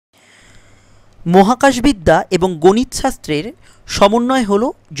মহাকাশবিদ্যা এবং গণিতশাস্ত্রের সমন্বয় হলো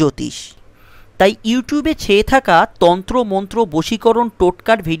জ্যোতিষ। তাই ইউটিউবে ছেয়ে থাকা তন্ত্র মন্ত্র বশীকরণ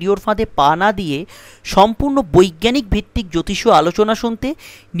টোটকার ভিডিওর ফাঁদে পা না দিয়ে সম্পূর্ণ বৈজ্ঞানিক ভিত্তিক জ্যোতিষীয় আলোচনা শুনতে,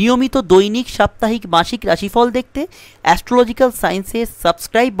 নিয়মিত দৈনিক সাপ্তাহিক মাসিক রাশিফল দেখতে অ্যাস্ট্রোলজিক্যাল সায়েন্সের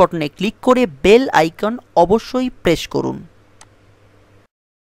সাবস্ক্রাইব বাটনে ক্লিক করে বেল আইকন অবশ্যই প্রেস করুন।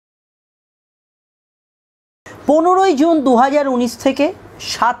 15ই জুন 2019 থেকে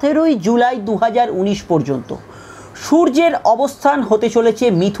 17ই জুলাই 2019 পর্যন্ত সূর্যের অবস্থান হতে চলেছে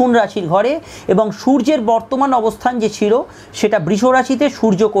মিথুন রাশির ঘরে, এবং সূর্যের বর্তমান অবস্থান যে ছিল সেটা বৃষ রাশিতে।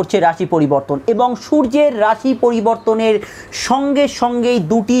 সূর্য করছে রাশি পরিবর্তন, এবং সূর্যের রাশি পরিবর্তনের সঙ্গে সঙ্গেই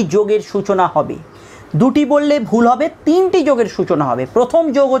দুটি যোগের সূচনা হবে। দুটি বললে ভুল হবে, তিনটি যোগের সূচনা হবে। প্রথম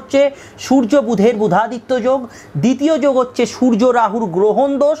যোগ হচ্ছে সূর্য বুধের বুধাদিত্য যোগ, দ্বিতীয় যোগ হচ্ছে সূর্য রাহুর গ্রহণ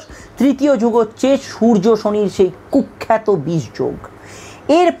দোষ, তৃতীয় যোগ হচ্ছে সূর্য শনির সেই কুখ্যাত 20 যোগ।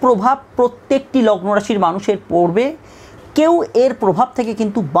 এর প্রভাব প্রত্যেকটি লগ্ন রাশির মানুষের পড়বে। কেউ এর প্রভাব থেকে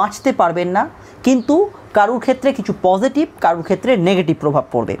কিন্তু বাঁচতে পারবেন না, কিন্তু কারুর ক্ষেত্রে কিছু পজিটিভ, কারুর ক্ষেত্রে নেগেটিভ প্রভাব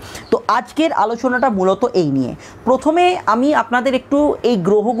পড়বে। তো আজকের আলোচনাটা মূলত এই নিয়ে। প্রথমে আমি আপনাদের একটু এই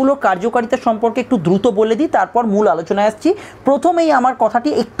গ্রহগুলোর কার্যকারিতা সম্পর্কে একটু দ্রুত বলে দিই, তারপর মূল আলোচনায় আসছি। প্রথমেই আমার কথাটি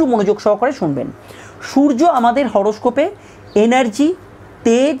একটু মনোযোগ সহকারে শুনবেন। সূর্য আমাদের হরোস্কোপে এনার্জি,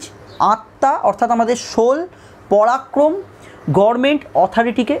 তেজ, আত্মা অর্থাৎ আমাদের সোল, পরাক্রম, গভর্নমেন্ট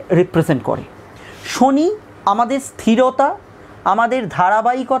অথরিটিকে রিপ্রেজেন্ট করে। শনি আমাদের স্থিরতা, আমাদের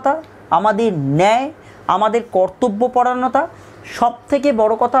ধারাবাহিকতা, আমাদের ন্যায়, আমাদের কর্তব্যপরায়ণতা, সব থেকে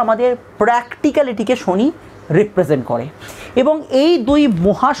বড় কথা আমাদের প্র্যাকটিক্যালিটিকে শনি রিপ্রেজেন্ট করে। এবং এই দুই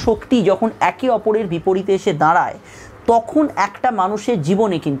মহাশক্তি যখন একে অপরের বিপরীতে এসে দাঁড়ায়, তখন একটা মানুষের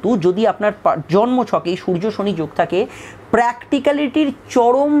জীবনে কিন্তু যদি আপনার জন্মছকে সূর্য শনি যোগ থাকে, প্র্যাকটিক্যালিটির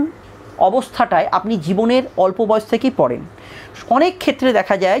চরম অবস্থাটায় আপনি জীবনের অল্প বয়স থেকেই পড়েন। অনেক ক্ষেত্রে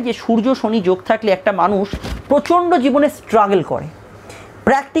দেখা যায় যে সূর্য শনি যোগ থাকলে একটা মানুষ প্রচণ্ড জীবনে স্ট্রাগল করে।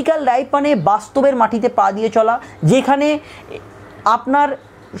 প্র্যাকটিক্যাল লাইফ মানে বাস্তবের মাটিতে পা দিয়ে চলা, যেখানে আপনার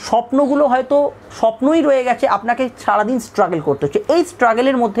স্বপ্নগুলো হয়তো স্বপ্নই রয়ে গেছে, আপনাকে সারাদিন স্ট্রাগল করতে হচ্ছে। এই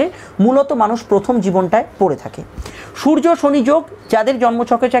স্ট্রাগলের মধ্যে মূলত মানুষ প্রথম জীবনটায় পড়ে থাকে। সূর্য শনি যোগ যাদের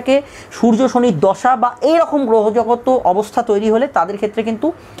জন্মছকে থাকে, সূর্য শনির দশা বা এইরকম গ্রহজগত অবস্থা তৈরি হলে তাদের ক্ষেত্রে কিন্তু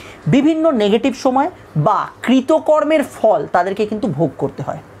বিভিন্ন নেগেটিভ সময় বা কৃতকর্মের ফল তাদেরকে কিন্তু ভোগ করতে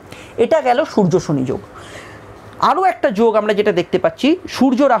হয়। এটা গেল সূর্য শনি যোগ। আরও একটা যোগ আমরা যেটা দেখতে পাচ্ছি,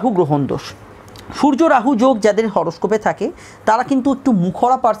 সূর্য রাহু গ্রহণ দোষ। সূর্য রাহু যোগ যাদের হরোস্কোপে থাকে তারা কিন্তু একটু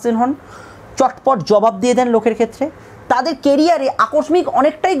মুখরা পার্সন হন, চটপট জবাব দিয়ে দেন লোকের ক্ষেত্রে। তাদের কেরিয়ারে আকস্মিক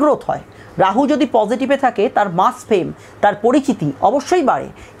অনেকটাই গ্রোথ হয়। রাহু যদি পজিটিভে থাকে, তার মাস ফেম, তার পরিচিতি অবশ্যই বাড়ে,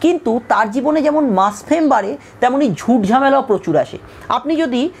 কিন্তু তার জীবনে যেমন মাস ফেম বাড়ে তেমনই ঝুট ঝামেলাও প্রচুর আসে। আপনি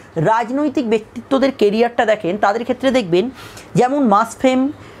যদি রাজনৈতিক ব্যক্তিত্বদের কেরিয়ারটা দেখেন, তাদের ক্ষেত্রে দেখবেন যেমন মাস ফেম,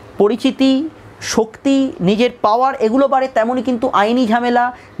 পরিচিতি, শক্তি, নিজের পাওয়ার এগুলো বাড়ে, তেমনই কিন্তু আইনি ঝামেলা,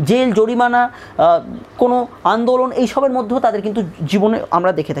 জেল, জরিমানা, কোনো আন্দোলন, এইসবের মধ্যেও তাদের কিন্তু জীবনে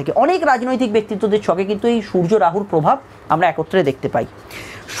আমরা দেখে থাকি। অনেক রাজনৈতিক ব্যক্তিত্বদের ছকে কিন্তু এই সূর্য রাহুর প্রভাব আমরা একত্রে দেখতে পাই।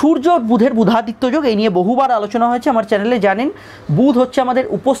 সূর্য বুধের বুধাদিত্য যোগ, এই নিয়ে বহুবার আলোচনা হয়েছে আমার চ্যানেলে, জানেন। বুধ হচ্ছে আমাদের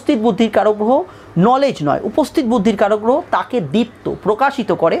উপস্থিত বুদ্ধির কারক গ্রহ, নলেজ নয়, উপস্থিত বুদ্ধির কারক গ্রহ। তাকে দীপ্ত প্রকাশিত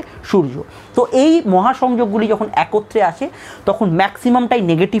করে সূর্য। তো এই মহাসংযোগগুলি যখন একত্রে আসে তখন ম্যাক্সিমামটাই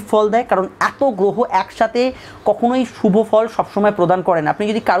নেগেটিভ ফল দেয়, কারণ এত গ্রহ একসাথে কখনোই শুভ ফল সবসময় প্রদান করে না। আপনি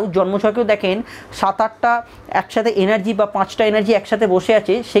যদি কারুর জন্মছকেও দেখেন 7-8টা একসাথে এনার্জি বা 5টা এনার্জি একসাথে বসে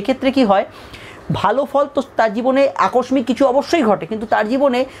আছে, সেক্ষেত্রে কি হয়, ভালো ফল তো তার জীবনে আকস্মিক কিছু অবশ্যই ঘটে, কিন্তু তার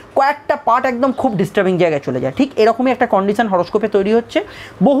জীবনে কয়েকটা পার্ট একদম খুব ডিস্টার্বিং জায়গায় চলে যায়। ঠিক এরকমই একটা কন্ডিশন হরোস্কোপে তৈরি হচ্ছে।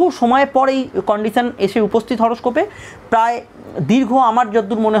 বহু সময় পর এই কন্ডিশন এসে উপস্থিত হরোস্কোপে, প্রায় দীর্ঘ আমার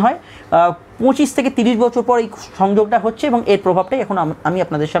যতদূর মনে হয় 25 থেকে 30 বছর পর এই সংযোগটা হচ্ছে, এবং এর প্রভাবটাই এখন আমি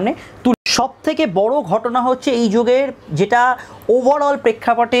আপনাদের সামনে তুলি। সব থেকে বড় ঘটনা হচ্ছে এই যুগের, যেটা ওভারঅল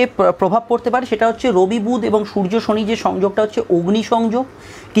প্রেক্ষাপটে প্রভাব পড়তে পারে, সেটা হচ্ছে রবি বুধ এবং সূর্য শনি যে সংযোগটা হচ্ছে অগ্নি সংযোগ,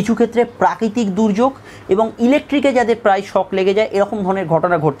 কিছু ক্ষেত্রে প্রাকৃতিক দুর্যোগ, এবং ইলেকট্রিকে যাদের প্রায় শক লেগে যায়, এরকম ধরনের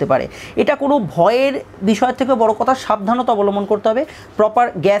ঘটনা ঘটতে পারে। এটা কোনো ভয়ের বিষয় থেকে বড় কথা সাবধানতা অবলম্বন করতে হবে। প্রপার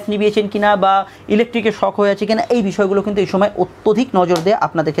গ্যাস নিভিয়েছেন কিনা বা ইলেকট্রিকে শক হয়ে আছে কিনা, এই বিষয়গুলো কিন্তু এই সময় অত্যধিক নজর দেওয়া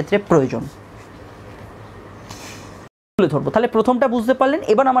আপনাদের ক্ষেত্রে প্রয়োজন। তুলে ধরবো, তাহলে প্রথমটা বুঝতে পারলেন।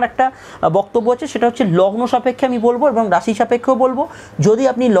 এবার আমার একটা বক্তব্য আছে, সেটা হচ্ছে লগ্ন সাপেক্ষে আমি বলবো এবং রাশি সাপেক্ষেও বলবো। যদি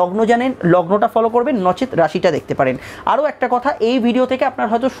আপনি লগ্ন জানেন, লগ্নটা ফলো করবেন, নচেত রাশিটা দেখতে পারেন। আরও একটা কথা, এই ভিডিও থেকে আপনার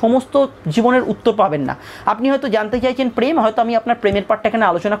হয়তো সমস্ত জীবনের উত্তর পাবেন না। আপনি হয়তো জানতে চাইছেন প্রেম, হয়তো আমি আপনার প্রেমের পার্টটা এখানে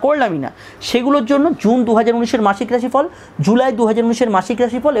আলোচনা করলামই না। সেগুলোর জন্য জুন 2019-এর মাসিক রাশিফল, জুলাই 2019-এর মাসিক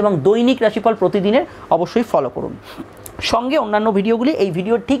রাশিফল এবং দৈনিক রাশিফল প্রতিদিনের অবশ্যই ফলো করুন। সঙ্গে অন্যান্য ভিডিওগুলি এই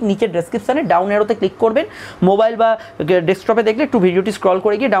ভিডিওর ঠিক নিচে ডেসক্রিপশানে ডাউন অ্যারোতে ক্লিক করবেন। মোবাইল বা ডেস্কটপে দেখলে একটু ভিডিওটি স্ক্রল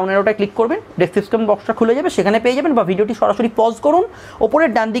করে গিয়ে ডাউন অ্যারোটা ক্লিক করবেন, ডেসক্রিপশন বক্সটা খুলে যাবে, সেখানে পেয়ে যাবেন, বা ভিডিওটি সরাসরি পজ করুন,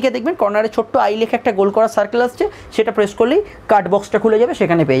 ওপরের ডান দিকে দেখবেন কর্নারে ছোট্ট আই লেখা একটা গোল করা সার্কেল আসছে, সেটা প্রেস করলেই কার্ড বক্সটা খুলে যাবে,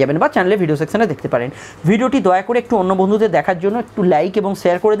 সেখানে পেয়ে যাবেন, বা চ্যানেলে ভিডিও সেকশনে দেখতে পারেন। ভিডিওটি দয়া করে একটু অন্য বন্ধুদের দেখার জন্য একটু লাইক এবং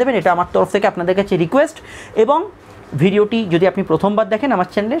শেয়ার করে দেবেন, এটা আমার তরফ থেকে আপনাদের কাছে রিকোয়েস্ট। এবং ভিডিওটি যদি আপনি প্রথমবার দেখেন আমার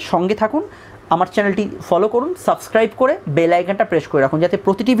চ্যানেলে সঙ্গে থাকুন, আমার চ্যানেলটি ফলো করুন, সাবস্ক্রাইব করে বেল আইকনটা প্রেস করে রাখুন, যাতে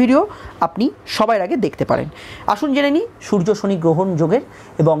প্রতিটি ভিডিও আপনি সবার আগে দেখতে পারেন। আসুন জেনে নিই সূর্য শনি গ্রহণ যোগের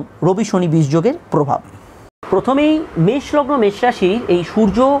এবং রবি শনি বীজ যোগের প্রভাব। প্রথমেই মেষ লগ্ন মেষ রাশির এই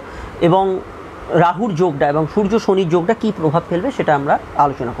সূর্য এবং রাহুর যোগটা এবং সূর্য শনির যোগটা কী প্রভাব ফেলবে সেটা আমরা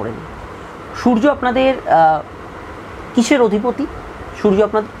আলোচনা করে নিই। সূর্য আপনাদের কিসের অধিপতি? সূর্য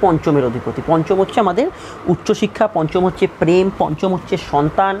আপনাদের পঞ্চমের অধিপতি। পঞ্চম হচ্ছে আমাদের উচ্চশিক্ষা, পঞ্চম হচ্ছে প্রেম, পঞ্চম হচ্ছে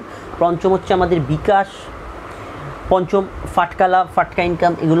সন্তান, পঞ্চম হচ্ছে আমাদের বিকাশ, পঞ্চম ফাটকা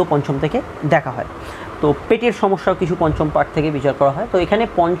ইনকাম, এগুলো পঞ্চম থেকে দেখা হয়। তো পেটের সমস্যাও কিছু পঞ্চম পার্ট থেকে বিচার করা হয়। তো এখানে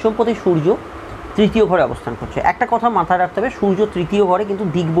পঞ্চমপতি সূর্য তৃতীয় ঘরে অবস্থান করছে। একটা কথা মাথায় রাখতে হবে, সূর্য তৃতীয় ঘরে কিন্তু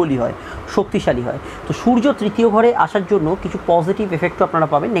দিগ্বলী হয়, শক্তিশালী হয়। তো সূর্য তৃতীয় ঘরে আসার জন্য কিছু পজিটিভ এফেক্টও আপনারা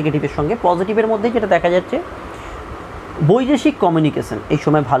পাবেন নেগেটিভের সঙ্গে। পজিটিভের মধ্যে যেটা দেখা যাচ্ছে, বৈদেশিক কমিউনিকেশন এই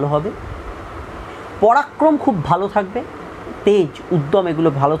সময় ভালো হবে, পরাক্রম খুব ভালো থাকবে, তেজ উদ্যম এগুলো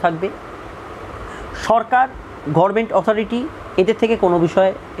ভালো থাকবে, সরকার গভর্নমেন্ট অথরিটি এদের থেকে কোনো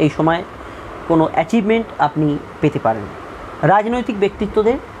বিষয়ে এই সময় কোনো অ্যাচিভমেন্ট আপনি পেতে পারেন। রাজনৈতিক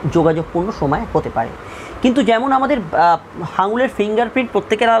ব্যক্তিত্বদের যোগাযোগপূর্ণ সময় হতে পারে। কিন্তু যেমন আমাদের আঙুলের ফিঙ্গারপ্রিন্ট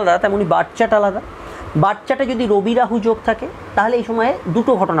প্রত্যেকের আলাদা, তেমনি বাচ্চাটা আলাদা। বাচ্চাটা যদি রবি রাহু যোগ থাকে তাহলে এই সময়ে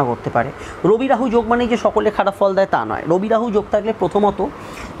দুটো ঘটনা ঘটতে পারে। রবি রাহু যোগ মানে যে সকলে খারাপ ফল দেয় তা নয়। রবি রাহু যোগ থাকলে প্রথমত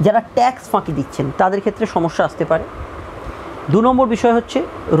যারা ট্যাক্স ফাঁকি দিচ্ছেন তাদের ক্ষেত্রে সমস্যা আসতে পারে। দু নম্বর বিষয় হচ্ছে,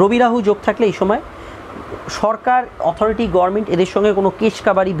 রবি রাহু যোগ থাকলে এই সময় সরকার অথরিটি গভর্নমেন্ট এদের সঙ্গে কোনো কেস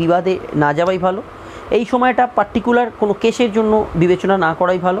কাবারি বিবাদে না যাওয়াই ভালো। এই সময়টা পার্টিকুলার কোনো কেসের জন্য বিবেচনা না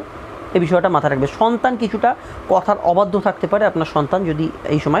করাই ভালো, এই বিষয়টা মাথায় রাখবে। সন্তান কিছুটা কথার অবাধ্য থাকতে পারে আপনার সন্তান, যদি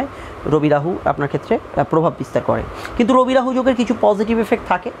এই সময় রবি রাহু আপনার ক্ষেত্রে প্রভাব বিস্তার করে। কিন্তু রবি রাহু যোগের কিছু পজিটিভ এফেক্ট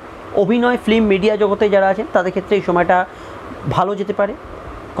থাকে। অভিনয়, ফিল্ম, মিডিয়া জগতে যারা আছেন তাদের ক্ষেত্রে এই সময়টা ভালো যেতে পারে,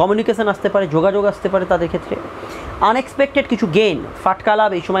 কমিউনিকেশন আসতে পারে, যোগাযোগ আসতে পারে তাদের ক্ষেত্রে। আনএক্সপেক্টেড কিছু গেইন, ফাটকা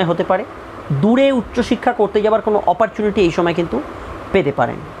লাভ এই সময় হতে পারে। দূরে উচ্চশিক্ষা করতে যাওয়ার কোনো অপরচুনিটি এই সময় কিন্তু পেতে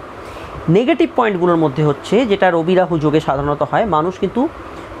পারেন। নেগেটিভ পয়েন্টগুলোর মধ্যে হচ্ছে, যেটা রবি রাহু যোগে সাধারণত হয়, মানুষ কিন্তু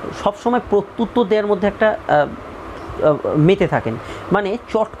সবসময় প্রত্যুত্তর দেওয়ার মধ্যে একটা মেতে থাকেন, মানে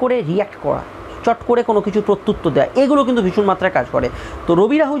চট করে রিয়্যাক্ট করা, চট করে কোনো কিছু প্রত্যুত্তর দেওয়া, এগুলো কিন্তু ভীষণ মাত্রায় কাজ করে। তো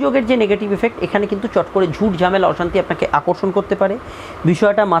রবি রাহু যোগের যে নেগেটিভ এফেক্ট, এখানে কিন্তু চট করে ঝুট ঝামেলা অশান্তি আপনাকে আকর্ষণ করতে পারে।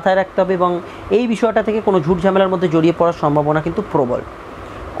 বিষয়টা মাথায় রাখতে হবে, এবং এই বিষয়টা থেকে কোনো ঝুট ঝামেলার মধ্যে জড়িয়ে পড়ার সম্ভাবনা কিন্তু প্রবল।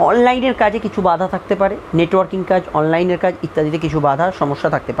 অনলাইনের কাজে কিছু বাধা থাকতে পারে, নেটওয়ার্কিং কাজ, অনলাইনের কাজ ইত্যাদিতে কিছু বাধা সমস্যা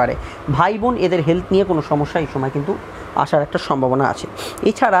থাকতে পারে। ভাই বোন এদের হেলথ নিয়ে কোনো সমস্যা এই সময় কিন্তু আসার একটা সম্ভাবনা আছে।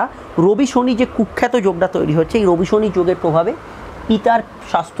 এছাড়া রবি শনি যে কুখ্যাত যোগটা তৈরি হচ্ছে, এই রবি শনি যোগের প্রভাবে পিতার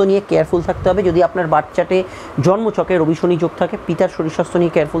স্বাস্থ্য নিয়ে কেয়ারফুল থাকতে হবে। যদি আপনার বাচ্চাটে জন্মছকে রবি শনি যোগ থাকে, পিতার শরীর স্বাস্থ্য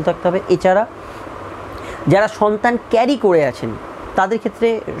নিয়ে কেয়ারফুল থাকতে হবে। এছাড়া যারা সন্তান ক্যারি করে আছেন তাদের ক্ষেত্রে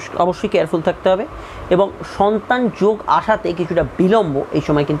অবশ্যই কেয়ারফুল থাকতে হবে, এবং সন্তান যোগ আসাতে কিছুটা বিলম্ব এই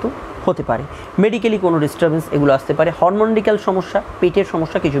সময় কিন্তু হতে পারে। মেডিকেলি কোনো ডিস্টারবেন্স এগুলো আসতে পারে। হরমোনাল সমস্যা, পেটের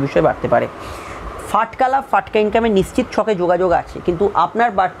সমস্যা কিছু বিষয় বাড়তে পারে। ফাটকা ইনকামের নিশ্চিত ছকে যোগাযোগ আছে, কিন্তু আপনার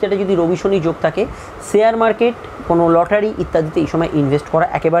বাচ্চাটা যদি রবি শনি যোগ থাকে, শেয়ার মার্কেট, কোনো লটারি ইত্যাদিতে এই সময় ইনভেস্ট করা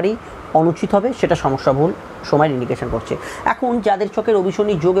একেবারেই অনুচিত হবে, সেটা সমস্যাবহুল সময়ের ইন্ডিকেশন করছে। এখন যাদের চোখে রবি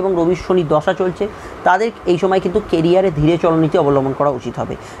শনি যোগ এবং রবি শনি দশা চলছে, তাদের এই সময় কিন্তু কেরিয়ারে ধীরে চলনীতি অবলম্বন করা উচিত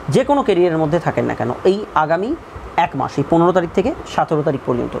হবে, যে কোনো কেরিয়ারের মধ্যে থাকেন না কেন। এই আগামী এক মাস, এই 15 তারিখ থেকে 17 তারিখ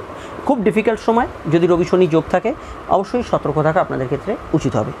পর্যন্ত খুব ডিফিকাল্ট সময়। যদি রবি শনি যোগ থাকে অবশ্যই সতর্ক থাকা আপনাদের ক্ষেত্রে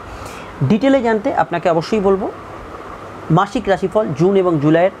উচিত হবে। ডিটেলে জানতে আপনাকে অবশ্যই বলবো মাসিক রাশিফল জুন এবং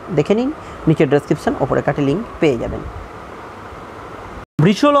জুলাইয়ের দেখে নিন, নিচের ডেসক্রিপশন ওপরে কাটে লিঙ্ক পেয়ে যাবেন।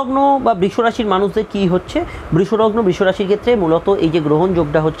 বৃষলগ্ন বা বৃষরাশির মানুষদের কী হচ্ছে, বৃষলগ্ন বৃষরাশির ক্ষেত্রে মূলত এই যে গ্রহণ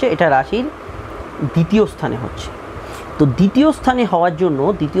যোগটা হচ্ছে, এটা রাশির দ্বিতীয় স্থানে হচ্ছে। তো দ্বিতীয় স্থানে হওয়ার জন্য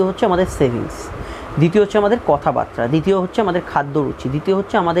দ্বিতীয় হচ্ছে আমাদের সেভিংস, দ্বিতীয় হচ্ছে আমাদের কথাবার্তা, দ্বিতীয় হচ্ছে আমাদের খাদ্য রুচি, দ্বিতীয়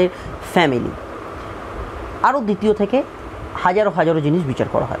হচ্ছে আমাদের ফ্যামিলি, আরও দ্বিতীয় থেকে হাজারো হাজারো জিনিস বিচার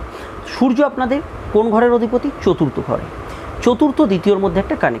করা হয়। সূর্য আপনাদের কোন ঘরের অধিপতি? চতুর্থ ঘরে। চতুর্থ দ্বিতীয়র মধ্যে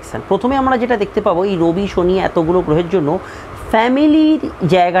একটা কানেকশান। প্রথমে আমরা যেটা দেখতে পাবো, এই রবি শনি এতগুলো গ্রহের জন্য ফ্যামিলির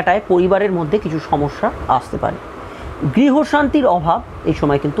জায়গাটায় পরিবারের মধ্যে কিছু সমস্যা আসতে পারে। গৃহশান্তির অভাব এই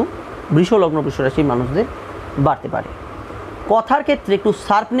সময় কিন্তু বৃষলগ্ন বৃষরাশির মানুষদের বাড়তে পারে। কথার ক্ষেত্রে একটু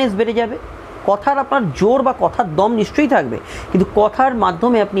শার্পনেস বেড়ে যাবে, কথার আপনার জোর বা কথার দম নিশ্চয়ই থাকবে, কিন্তু কথার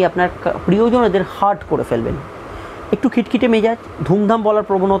মাধ্যমে আপনি আপনার প্রিয়জনদের হার্ট করে ফেলবেন। একটু খিটখিটে মেজাজ, ধুমধাম বলার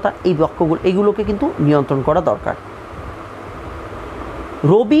প্রবণতা, এই বাক্যগুলো, এইগুলোকে কিন্তু নিয়ন্ত্রণ করা দরকার।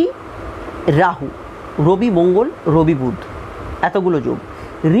 রবি রাহু, রবি মঙ্গল, রবি বুধ, এতগুলো যোগ।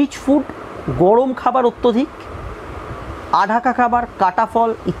 রিচ ফুড, গরম খাবার অত্যধিক, আঢাকা খাবার, কাটা ফল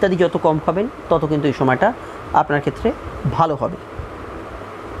ইত্যাদি যত কম খাবেন তত কিন্তু এই সময়টা আপনার ক্ষেত্রে ভালো হবে।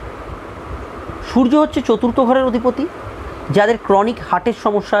 সূর্য হচ্ছে চতুর্থ ঘরের অধিপতি। যাদের ক্রনিক হার্টের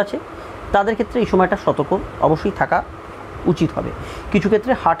সমস্যা আছে তাদের ক্ষেত্রে এই সময়টা সতর্ক অবশ্যই থাকা উচিত হবে। কিছু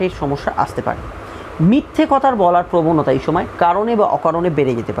ক্ষেত্রে হার্টের সমস্যা আসতে পারে। মিথ্যে কথার বলার প্রবণতা এই সময় কারণে বা অকারণে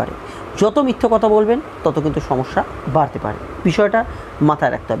বেড়ে যেতে পারে। যত মিথ্যে কথা বলবেন তত কিন্তু সমস্যা বাড়তে পারে, বিষয়টা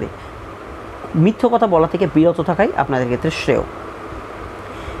মাথায় রাখতে হবে। মিথ্যে কথা বলা থেকে বিরত থাকাই আপনাদের ক্ষেত্রে শ্রেয়।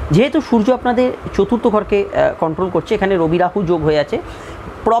 যেহেতু সূর্য আপনাদের চতুর্থ ঘরকে কন্ট্রোল করছে, এখানে রবি রাহু যোগ হয়ে আছে,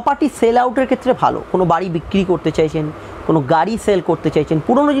 প্রপার্টি সেল আউটের ক্ষেত্রে ভালো। কোনো বাড়ি বিক্রি করতে চাইছেন, কোনো গাড়ি সেল করতে চাইছেন,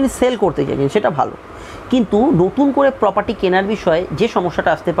 পুরনো জিনিস সেল করতে চাইছেন, সেটা ভালো। কিন্তু নতুন করে প্রপার্টি কেনার বিষয়ে যে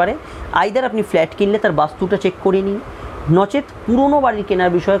সমস্যাটা আসতে পারে, আইদার আপনি ফ্ল্যাট কিনলে তার বাস্তুটা চেক করে নিন, নচেত পুরনো বাড়ি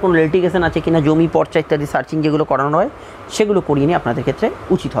কেনার বিষয়ে কোনো লিটিগেশন আছে কিনা, জমি পর্চা ইত্যাদি সার্চিং যেগুলো করানো হয় সেগুলো করিয়ে নিয়ে আপনাদের ক্ষেত্রে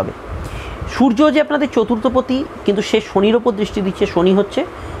উচিত হবে। সূর্য যে আপনাদের চতুর্থপতি, কিন্তু সে শনির ওপর দৃষ্টি দিচ্ছে। শনি হচ্ছে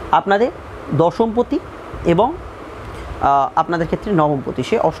আপনাদের দশমপতি এবং আপনাদের ক্ষেত্রে নবমপতি,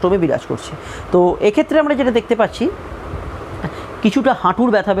 সে অষ্টমে বিরাজ করছে। তো এক্ষেত্রে আমরা যেটা দেখতে পাচ্ছি, কিছুটা হাঁটুর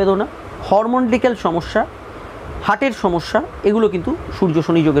ব্যথা বেদনা, হরমোনাল সমস্যা, হার্টের সমস্যা, এগুলো কিন্তু সূর্য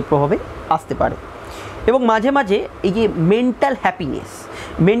শনি যোগের প্রভাবে আসতে পারে। এবং মাঝে মাঝে এই যে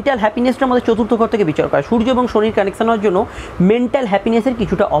মেন্টাল হ্যাপিনেসটা আমাদের চতুর্থ ঘর থেকে বিচার করে। সূর্য এবং শনির কানেকশন হওয়ার জন্য মেন্টাল হ্যাপিনেসের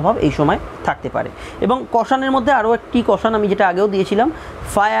কিছুটা অভাব এই সময় থাকতে পারে। এবং কষানের মধ্যে আরও একটি কষান আমি যেটা আগেও দিয়েছিলাম,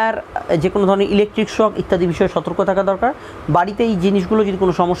 ফায়ার, যে কোনো ধরনের ইলেকট্রিক শক ইত্যাদি বিষয়ে সতর্ক থাকা দরকার। বাড়িতে এই জিনিসগুলো যদি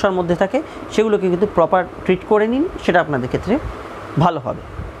কোনো সমস্যার মধ্যে থাকে সেগুলোকে কিন্তু প্রপার ট্রিট করে নিন, সেটা আপনাদের ক্ষেত্রে ভালো হবে।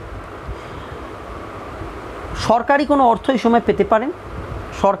 সরকারি কোনো অর্থ এই সময় পেতে পারেন,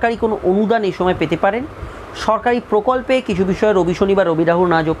 সরকারি কোনো অনুদান এই সময় পেতে পারেন। সরকারি প্রকল্পে কিছু বিষয়ে রবি শনি বা রবি রাহু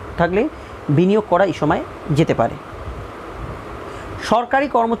না যোগ থাকলে বিনিয়োগ করা এই সময় যেতে পারে। সরকারি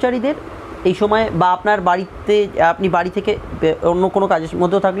কর্মচারীদের এই সময় বা আপনার বাড়িতে, আপনি বাড়ি থেকে অন্য কোনো কাজের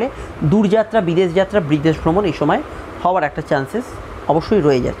মধ্যেও থাকলে দূরযাত্রা, বিদেশ যাত্রা, বিদেশ ভ্রমণ এই সময় হওয়ার একটা চান্সেস অবশ্যই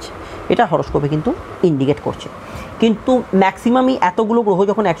রয়ে যাচ্ছে, এটা হরোস্কোপে কিন্তু ইন্ডিকেট করছে। কিন্তু ম্যাক্সিমামই এতগুলো গ্রহ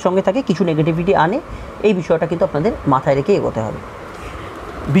যখন একসঙ্গে থাকে কিছু নেগেটিভিটি আনে, এই বিষয়টা কিন্তু আপনাদের মাথায় রেখে এগোতে হবে।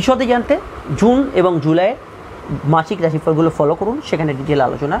 বিশদে জানতে জুন এবং জুলাইয়ের মাসিক রাশিফলগুলো ফলো করুন, সেখানে ডিটেল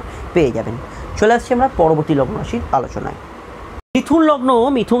আলোচনা পেয়ে যাবেন। চলে আসছি আমরা পরবর্তী লগ্ন রাশির আলোচনায়। মিথুন লগ্ন,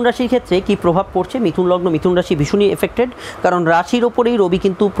 মিথুন রাশির ক্ষেত্রে কী প্রভাব পড়ছে? মিথুন লগ্ন, মিথুন রাশি ভীষণই এফেক্টেড, কারণ রাশির ওপরেই রবি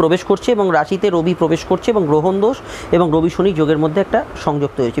কিন্তু প্রবেশ করছে এবং রাশিতে রবি প্রবেশ করছে এবং গ্রহণ দোষ এবং রবি শনি যোগের মধ্যে একটা সংযোগ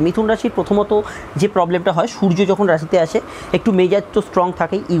তৈরি হয়েছে। মিথুন রাশির প্রথমত যে প্রবলেমটা হয়, সূর্য যখন রাশিতে আসে একটু মেজাজ তো স্ট্রং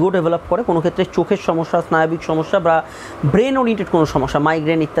থাকেই, ইগো ডেভেলপ করে, কোনো ক্ষেত্রে চোখের সমস্যা, স্নায়বিক সমস্যা বা ব্রেন ওরিয়েন্টেড কোনো সমস্যা,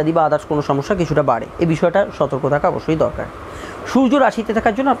 মাইগ্রেন ইত্যাদি বা আদার্স কোনো সমস্যা কিছুটা বাড়ে। এই বিষয়টা সতর্ক থাকা অবশ্যই দরকার। সূর্য রাশিতে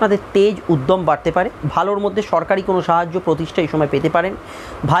থাকার জন্য আপনাদের তেজ উদ্যম বাড়তে পারে। ভালোর মধ্যে সরকারি কোনো সাহায্য প্রতিষ্ঠা এই সময় পেতে পারেন।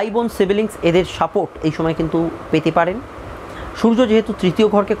 ভাই বোন, সিবলিংস, এদের সাপোর্ট এই সময় কিন্তু পেতে পারেন। সূর্য যেহেতু তৃতীয়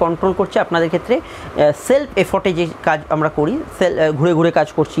ঘরকে কন্ট্রোল করছে, আপনাদের ক্ষেত্রে সেলফ এফর্টে যে কাজ আমরা করি, ঘুরে ঘুরে কাজ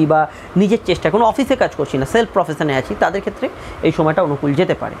করছি বা নিজের চেষ্টা, কোনো অফিসে কাজ করছি না, সেলফ প্রফেশনে আছি, তাদের ক্ষেত্রে এই সময়টা অনুকূল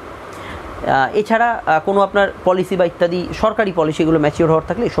যেতে পারে। এছাড়া কোনো আপনার পলিসি বা ইত্যাদি সরকারি পলিসিগুলো ম্যাচিওর হওয়ার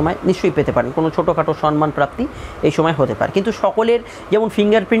থাকলে এই সময় নিশ্চয়ই পেতে পারেন। কোনো ছোটোখাটো সম্মান প্রাপ্তি এই সময় হতে পারে। কিন্তু সকলের যেমন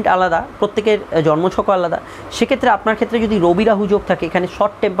ফিঙ্গারপ্রিন্ট আলাদা, প্রত্যেকের জন্মছক আলাদা, সেক্ষেত্রে আপনার ক্ষেত্রে যদি রবি রাহু যোগ থাকে, এখানে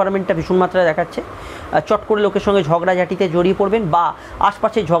শর্ট টেম্পারমেন্টটা ভীষণ মাত্রায় দেখাচ্ছে। চট করে লোকের সঙ্গে ঝগড়াঝাটিতে জড়িয়ে পড়বেন বা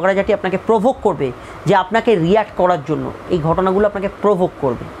আশপাশের ঝগড়াঝাটি আপনাকে প্রভোক করবে, যে আপনাকে রিয়্যাক্ট করার জন্য এই ঘটনাগুলো আপনাকে প্রভোক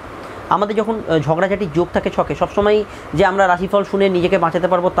করবে। আমাদের যখন ঝগড়াঝাটির যোগ থাকে ছকে, সবসময় যে আমরা রাশিফল শুনে নিজেকে বাঁচাতে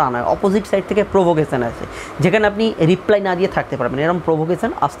পারবো তা নয়, অপোজিট সাইড থেকে প্রভোকেশন আছে, যেখানে আপনি রিপ্লাই না দিয়ে থাকতে পারবেন, এরকম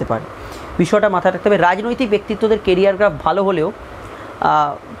প্রভোকেশন আসতে পারে। বিষয়টা মাথায় রাখতে হবে। রাজনৈতিক ব্যক্তিত্বদের কেরিয়ার গ্রাফ ভালো হলেও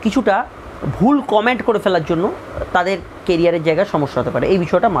কিছুটা ভুল কমেন্ট করে ফেলার জন্য তাদের কেরিয়ারের জায়গায় সমস্যা হতে পারে, এই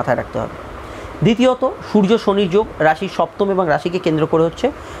বিষয়টা মাথায় রাখতে হবে। দ্বিতীয়ত, সূর্য শনির যোগ রাশির সপ্তম এবং রাশিকে কেন্দ্র করে হচ্ছে।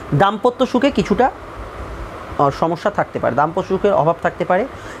 দাম্পত্য সুখে কিছুটা সমস্যা থাকতে পারে, দাম্পত্য সুখের অভাব থাকতে পারে।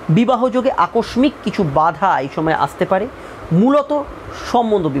 বিবাহ যোগে আকস্মিক কিছু বাধা এই সময় আসতে পারে, মূলত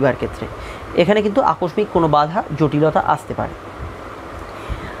সম্বন্ধ বিবাহের ক্ষেত্রে এখানে কিন্তু আকস্মিক কোনো বাধা, জটিলতা আসতে পারে।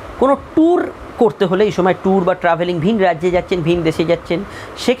 কোনো ট্যুর করতে হলে এই সময়, ট্যুর বা ট্রাভেলিং, ভিন রাজ্যে যাচ্ছেন, ভিন দেশে যাচ্ছেন,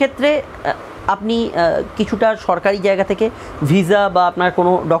 সেক্ষেত্রে আপনি কিছুটা সরকারি জায়গা থেকে ভিসা বা আপনার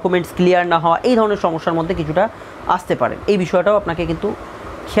কোনো ডকুমেন্টস ক্লিয়ার না হওয়া, এই ধরনের সমস্যার মধ্যে কিছুটা আসতে পারেন। এই বিষয়টাও আপনাকে কিন্তু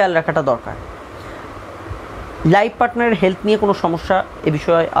খেয়াল রাখাটা দরকার। লাইফ পার্টনারের হেলথ নিয়ে কোনো সমস্যা এ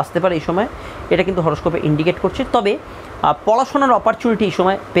বিষয়ে আসতে পারে এই সময়, এটা কিন্তু হরোস্কোপে ইন্ডিকেট করছে। তবে পড়াশোনার অপরচুনিটি এই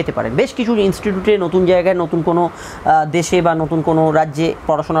সময় পেতে পারেন, বেশ কিছু ইনস্টিটিউটে, নতুন জায়গায়, নতুন কোনো দেশে বা নতুন কোনো রাজ্যে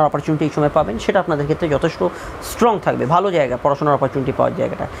পড়াশোনার অপরচুনিটি এই সময় পাবেন, সেটা আপনাদের ক্ষেত্রে যথেষ্ট স্ট্রং থাকবে, ভালো জায়গা পড়াশোনার অপরচুনিটি পাওয়ার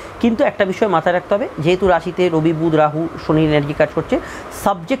জায়গাটা। কিন্তু একটা বিষয় মাথায় রাখতে হবে, যেহেতু রাশিতে রবি, বুধ, রাহু, শনি এনার্জি কাজ করছে,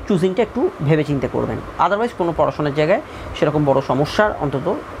 সাবজেক্ট চুজিংটা একটু ভেবেচিন্তে করবেন, আদারওয়াইজ কোনো পড়াশোনার জায়গায় সেরকম বড় সমস্যার অন্তত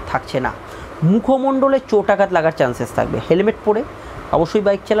থাকছে না। মুখমণ্ডলে চোট আঘাত লাগার চান্সেস থাকবে। হেলমেট পরে অবশ্যই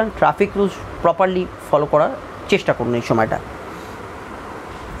বাইক চালান, ট্রাফিক রুলস প্রপারলি ফলো করার চেষ্টা করুন এই সময়টা।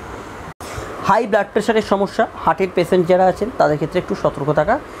 হাই ব্লাড প্রেশারের সমস্যা, হার্টের পেশেন্ট যারা আছেন তাদের ক্ষেত্রে একটু সতর্ক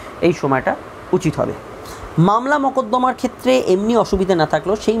থাকা এই সময়টা উচিত হবে। মামলা মোকদ্দমার ক্ষেত্রে এমনি অসুবিধা না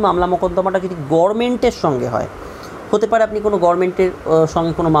থাকলেও সেই মামলা মোকদ্দমাটা যদি গভর্নমেন্টের সঙ্গে হয়, হতে পারে আপনি কোনো গভর্নমেন্টের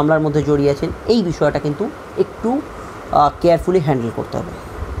সঙ্গে কোনো মামলার মধ্যে জড়িয়ে আছেন, এই বিষয়টা কিন্তু একটু কেয়ারফুলি হ্যান্ডেল করতে হবে।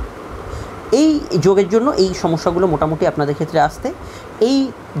 এই যোগের জন্য এই সমস্যাগুলো মোটামুটি আপনাদের ক্ষেত্রে আসতে, এই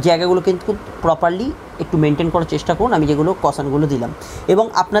জায়গাগুলো কিন্তু প্রপারলি একটু মেনটেন করার চেষ্টা করুন, আমি যেগুলো কসানগুলো দিলাম। এবং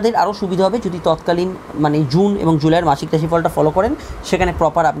আপনাদের আরও সুবিধা হবে যদি তৎকালীন মানে জুন এবং জুলাইয়ের মাসিক রাশিফলটা ফলো করেন, সেখানে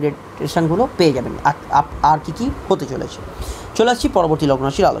প্রপার আপডেটেশনগুলো পেয়ে যাবেন আর কী হতে চলেছে। চলে আসছি পরবর্তী লগ্ন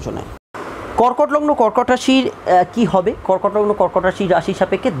রাশির আলোচনায়। কর্কট লগ্ন কর্কট রাশির কী হবে? কর্কট লগ্ন কর্কট রাশির রাশি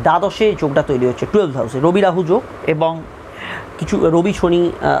সাপেক্ষে দ্বাদশে যোগটা তৈরি হচ্ছে, 12th হাউসে রবি রাহু যোগ এবং কিছু রবি শনি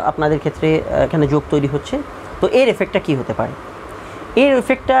আপনাদের ক্ষেত্রে এখানে যোগ তৈরি হচ্ছে। তো এর এফেক্টটা কী হতে পারে? এর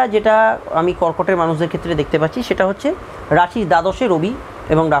এফেক্টটা যেটা আমি কর্কটের মানুষদের ক্ষেত্রে দেখতে পাচ্ছি, সেটা হচ্ছে রাশির দ্বাদশে রবি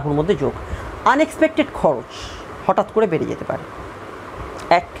এবং রাহুর মধ্যে যোগ। আনএক্সপেক্টেড খরচ হঠাৎ করে বেড়ে যেতে পারে।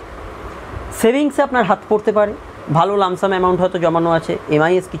 এক, সেভিংসে আপনার হাত পড়তে পারে, ভালো লামসাম অ্যামাউন্ট হয়তো জমানো আছে,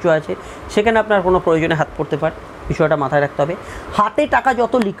 এমআইএস কিছু আছে, সেখানে আপনার কোনো প্রয়োজনে হাত পড়তে পারে, বিষয়টা মাথায় রাখতে হবে। হাতে টাকা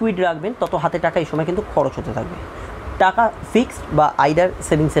যত লিকুইড রাখবেন তত হাতে টাকা এই সময় কিন্তু খরচ হতে থাকবে। টাকা ফিক্সড বা আইডার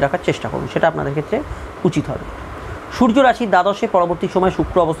সেভিংসে রাখার চেষ্টা করুন, সেটা আপনাদের ক্ষেত্রে উচিত হবে। সূর্য রাশির দ্বাদশে পরবর্তী সময়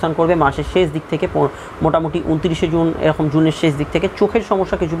শুক্র অবস্থান করবে, মাসের শেষ দিক থেকে মোটামুটি 29শে জুন এরকম জুনের শেষ দিক থেকে চোখের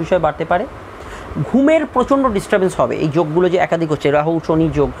সমস্যা কিছু বিষয় বাড়তে পারে। ঘুমের প্রচণ্ড ডিস্টার্বেন্স হবে, এই যোগগুলো যে একাধিক হচ্ছে, রাহু শনি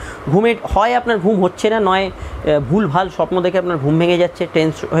যোগ, ঘুমের হয় আপনার ঘুম হচ্ছে না, নয় ভুলভাল স্বপ্ন দেখে আপনার ঘুম ভেঙে যাচ্ছে,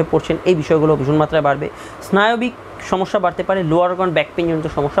 টেন্স হয়ে পড়ছেন, এই বিষয়গুলো ভীষণ মাত্রায় বাড়বে। স্নায়বিক সমস্যা বাড়তে পারে, লোয়ার অর্গান ব্যাক পেইনজনিত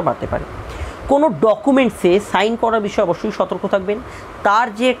সমস্যা বাড়তে পারে। কোনো ডকুমেন্টসে সাইন করার বিষয়ে অবশ্যই সতর্ক থাকবেন, তার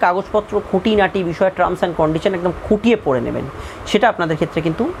যে কাগজপত্র খুঁটিনাটি বিষয়, টার্মস অ্যান্ড কন্ডিশন একদম খুঁটিয়ে পড়ে নেবেন, সেটা আপনাদের ক্ষেত্রে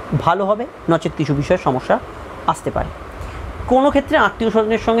কিন্তু ভালো হবে, নচেত কিছু বিষয়ে সমস্যা আসতে পারে। কোনো ক্ষেত্রে আত্মীয়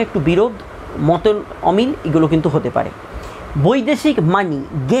স্বজনের সঙ্গে একটু বিরোধ, মত অমিল এগুলো কিন্তু হতে পারে। বৈদেশিক মানি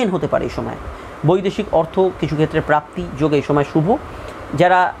গেন হতে পারে এই সময়, বৈদেশিক অর্থ কিছু ক্ষেত্রে প্রাপ্তি যোগ এই সময় শুভ।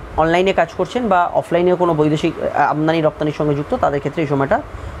 যারা অনলাইনে কাজ করছেন বা অফলাইনেও কোনো বৈদেশিক আমদানি রপ্তানির সঙ্গে যুক্ত, তাদের ক্ষেত্রে এই সময়টা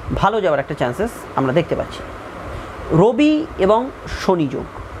ভালো যাওয়ার একটা চান্সেস আমরা দেখতে পাচ্ছি। রবি এবং শনি যোগ,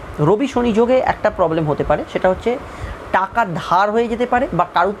 রবি শনি যোগে একটা প্রবলেম হতে পারে, সেটা হচ্ছে টাকা ধার হয়ে যেতে পারে, বা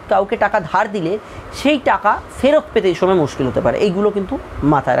কাউকে টাকা ধার দিলে সেই টাকা ফেরত পেতে এই সময় মুশকিল হতে পারে, এইগুলো কিন্তু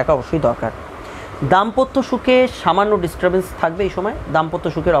মাথায় রাখা অবশ্যই দরকার। দাম্পত্য সুখে সামান্য ডিস্টারবেন্স থাকবে এই সময়, দাম্পত্য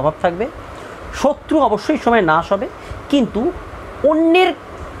সুখের অভাব থাকবে। শত্রু অবশ্যই সময় নাশ হবে, কিন্তু অন্যের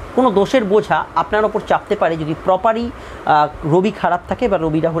কোনো দোষের বোঝা আপনার ওপর চাপতে পারে যদি প্রপারই রবি খারাপ থাকে বা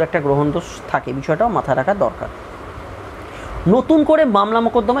রবি রাহুর একটা গ্রহণ দোষ থাকে, বিষয়টাও মাথায় রাখা দরকার। নতুন করে মামলা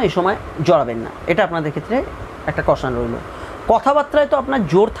মোকদ্দমা এই সময় জড়াবেন না, এটা আপনাদের ক্ষেত্রে একটা কষান রইল। কথাবার্তায় তো আপনার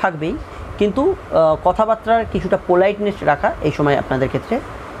জোর থাকবেই, কিন্তু কথাবার্তার কিছুটা পোলাইটনেস রাখা এই সময় আপনাদের ক্ষেত্রে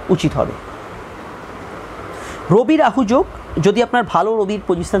উচিত হবে। রবি রাহু যোগ, যদি আপনার ভালো রবির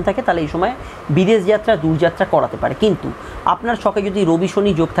পজিশন থাকে তাহলে এই সময় বিদেশ যাত্রা, দূরযাত্রা করাতে পারে, কিন্তু আপনার শখে যদি রবি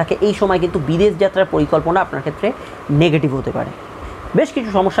শনি যোগ থাকে এই সময় কিন্তু বিদেশ যাত্রার পরিকল্পনা আপনার ক্ষেত্রে নেগেটিভ হতে পারে। বেশ কিছু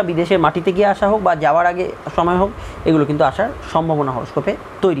সমস্যা বিদেশের মাটিতে গিয়ে আসা হোক বা যাওয়ার আগে সময় হোক, এগুলো কিন্তু আসার সম্ভাবনা হরোস্কোপে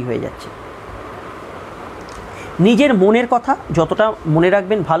তৈরি হয়ে যাচ্ছে। নিজের মনের কথা যতটা মনে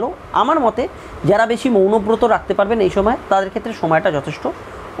রাখবেন ভালো, আমার মতে যারা বেশি মৌনব্রত রাখতে পারবেন এই সময়, তাদের ক্ষেত্রে সময়টা যথেষ্ট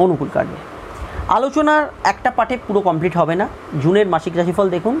অনুকূল কাটবে। আলোচনার একটা পার্টে পুরো কমপ্লিট হবে না, জুনের মাসিক রাশিফল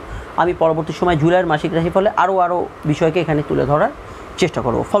দেখুন, আমি পরবর্তী সময় জুলাইয়ের মাসিক রাশিফলে আরও বিষয়কে এখানে তুলে ধরার চেষ্টা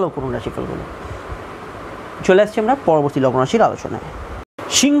করব, ফলো করুন রাশিফলগুলো। চলে আসছি আমরা পরবর্তী লগ্ন রাশির আলোচনায়।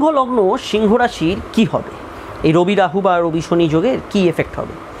 সিংহ লগ্ন সিংহ রাশির কী হবে? এই রবি রাহু বা রবি শনি যোগের কী এফেক্ট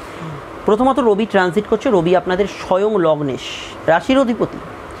হবে? প্রথমত রবি ট্রানজিট করছে, রবি আপনাদের স্বয়ং লগ্নেশ রাশির অধিপতি,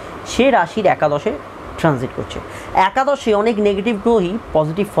 সে রাশির একাদশে ট্রানজিট করছে। একাদশে অনেক নেগেটিভ গ্রহই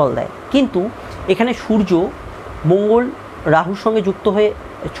পজিটিভ ফল দেয়, কিন্তু এখানে সূর্য মঙ্গল রাহুর সঙ্গে যুক্ত হয়ে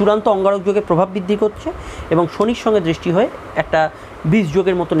চূড়ান্ত অঙ্গারক যোগে প্রভাব বৃদ্ধি করছে এবং শনির সঙ্গে দৃষ্টি হয়ে একটা বীজ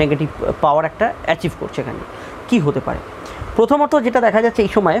যোগের মতো নেগেটিভ পাওয়ার একটা অ্যাচিভ করছে। এখানে কি হতে পারে? প্রথমত যেটা দেখা যাচ্ছে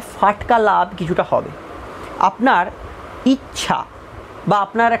এই সময়ে ফাটকা লাভ কিছুটা হবে, আপনার ইচ্ছা বা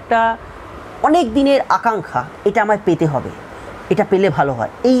আপনার একটা অনেক দিনের আকাঙ্ক্ষা, এটা আমায় পেতে হবে, এটা পেলে ভালো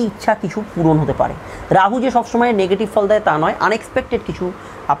হয়, এই ইচ্ছা কিছু পূরণ হতে পারে। রাহু যে সবসময় নেগেটিভ ফল দেয় তা নয়, আনএক্সপেক্টেড কিছু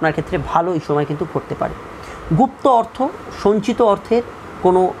আপনার ক্ষেত্রে ভালো এই সময় কিন্তু ঘটতে পারে। গুপ্ত অর্থ, সঞ্চিত অর্থের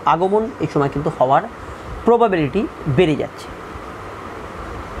কোনো আগমন এই সময় কিন্তু হওয়ার প্রবাবিলিটি বেড়ে যাচ্ছে।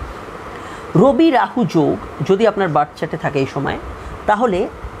 রবি রাহু যোগ যদি আপনার বার্থ চার্টে থাকে এই সময়, তাহলে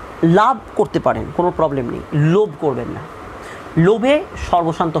লাভ করতে পারেন, কোনো প্রবলেম নেই, লোভ করবেন না। লোভে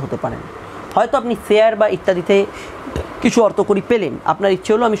সর্বশান্ত হতে পারেন। হয়তো আপনি শেয়ার বা ইত্যাদিতে কিছু অর্থকড়ি পেলেন, আপনার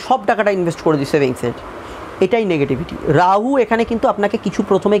ইচ্ছে হলো আমি সব টাকাটা ইনভেস্ট করে দিই সেভিংসের, এটাই নেগেটিভিটি। রাহু এখানে কিন্তু আপনাকে কিছু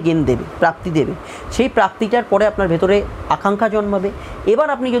প্রথমে গেন দেবে, প্রাপ্তি দেবে, সেই প্রাপ্তিটার পরে আপনার ভেতরে আকাঙ্ক্ষা জন্মাবে। এবার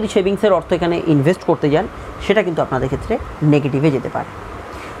আপনি যদি সেভিংসের অর্থ এখানে ইনভেস্ট করতে যান, সেটা কিন্তু আপনাদের ক্ষেত্রে নেগেটিভে যেতে পারে।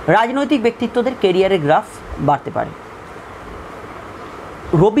 রাজনৈতিক ব্যক্তিত্বদের কেরিয়ারের গ্রাফ বাড়তে পারে।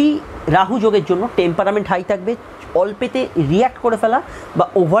 রবি রাহু যোগের জন্য টেম্পারামেন্ট হাই থাকবে, অল্পেতে রিয়্যাক্ট করে ফেলা বা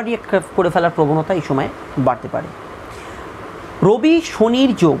ওভার রিয়্যাক্ট করে ফেলার প্রবণতা এই সময় বাড়তে পারে। রবি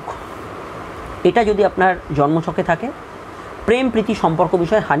শনির যোগ, এটা যদি আপনার জন্মছকে থাকে, প্রেম প্রীতি সম্পর্ক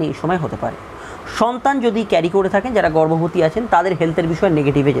বিষয়ে হানি এই সময় হতে পারে। সন্তান যদি ক্যারি করে থাকেন, যারা গর্ভবতী আছেন, তাদের হেলথের বিষয়ে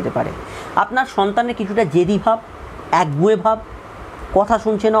নেগেটিভে যেতে পারে। আপনার সন্তানের কিছুটা জেদি ভাব, একগুঁয়ে ভাব, কথা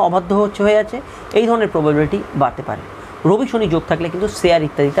শুনছে না, অবাধ্য হয়ে আছে, এই ধরনের প্রবাবিলিটি বাড়তে পারে। রবি শনি যোগ থাকলে কিন্তু শেয়ার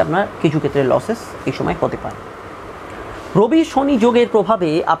ইত্যাদিতে আপনার কিছু ক্ষেত্রে লসেস এই সময় হতে পারে। রবি শনি যোগের প্রভাবে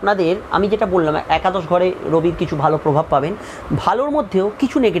আপনাদের, আমি যেটা বললাম, একাদশ ঘরে রবির কিছু ভালো প্রভাব পাবেন। ভালোর মধ্যেও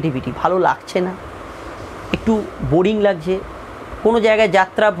কিছু নেগেটিভিটি, ভালো লাগছে না, একটু বোরিং লাগছে, কোনো জায়গায়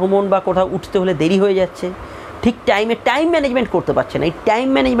যাত্রা ভ্রমণ বা কোথাও উঠতে হলে দেরি হয়ে যাচ্ছে, ঠিক টাইম ম্যানেজমেন্ট করতে পারছে না। এই টাইম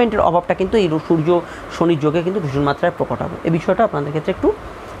ম্যানেজমেন্টের অভাবটা কিন্তু এই সূর্য শনির যোগে কিন্তু ভীষণ মাত্রায় প্রকট হবে। এই বিষয়টা আপনাদের ক্ষেত্রে একটু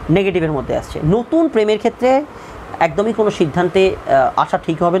নেগেটিভের মধ্যে আসছে। নতুন প্রেমের ক্ষেত্রে একদমই কোনো সিদ্ধান্তে আসা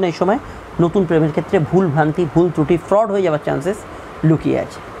ঠিক হবে না এই সময়। নতুন প্রেমের ক্ষেত্রে ভুল ভ্রান্তি, ভুল ত্রুটি, ফ্রড হয়ে যাওয়ার চান্সেস লুকিয়ে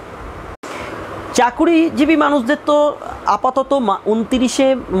আছে। চাকুরিজীবী মানুষদের তো আপাতত 29শে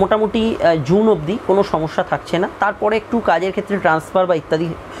মোটামুটি জুন অবধি কোনো সমস্যা থাকছে না। তারপরে একটু কাজের ক্ষেত্রে ট্রান্সফার বা ইত্যাদি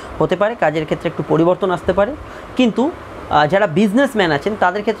হতে পারে, কাজের ক্ষেত্রে একটু পরিবর্তন আসতে পারে। কিন্তু যারা বিজনেসম্যান আছেন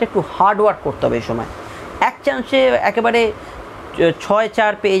তাদের ক্ষেত্রে একটু হার্ড ওয়ার্ক করতে হবে এই সময়। এক চান্সে একেবারে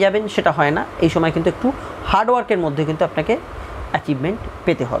 6-4 পেয়ে যাবেন সেটা হয় না, এই সময় কিন্তু একটু হার্ড ওয়ার্কের মধ্যে কিন্তু আপনাকে অ্যাচিভমেন্ট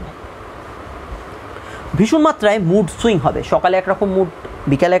পেতে হবে। ভীষণ মাত্রায় মুড সুইং হবে, সকালে একরকম মুড,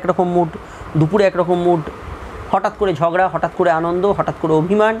 বিকালে একরকম মুড, দুপুরে একরকম মুড, হঠাৎ করে ঝগড়া, হঠাৎ করে আনন্দ, হঠাৎ করে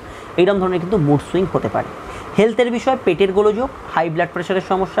অভিমান, এইরকম ধরনের কিন্তু মুড সুইং হতে পারে। হেলথের বিষয়, পেটের গোলযোগ, হাই ব্লাড প্রেশারের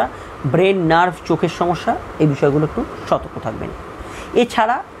সমস্যা, ব্রেন, নার্ভ, চোখের সমস্যা, এই বিষয়গুলো একটু সতর্ক থাকবেন।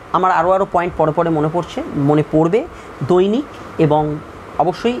 এছাড়া আমার আরও পয়েন্ট পরে মনে পড়বে দৈনিক এবং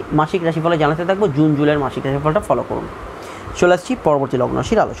অবশ্যই মাসিক রাশিফলে জানাতে থাকবো। জুন জুলাইয়ের মাসিক রাশিফলটা ফলো করুন। চলে আসছি পরবর্তী লগ্ন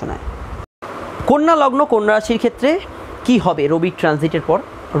রাশির আলোচনায়। কন্যা লগ্ন, কন্যা রাশির ক্ষেত্রে কি হবে রবির ট্রানজিটের পর?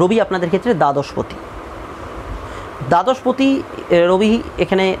 রবি আপনাদের ক্ষেত্রে দ্বাদশপতি রবি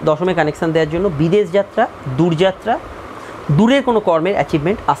এখানে দশমে কানেকশান দেওয়ার জন্য বিদেশ যাত্রা, দূরযাত্রা, দূরের কোনো কর্মের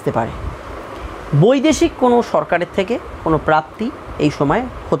অ্যাচিভমেন্ট আসতে পারে। বৈদেশিক কোনো সরকারের থেকে কোনো প্রাপ্তি এই সময়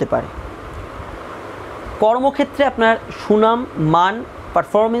হতে পারে। কর্মক্ষেত্রে আপনার সুনাম, মান,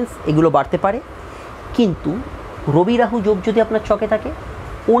 পারফরমেন্স এগুলো বাড়তে পারে। কিন্তু রবি রাহু যোগ যদি আপনার ছকে থাকে,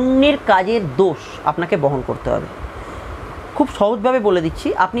 অন্যের কাজের দোষ আপনাকে বহন করতে হবে। খুব সহজভাবে বলে দিচ্ছি,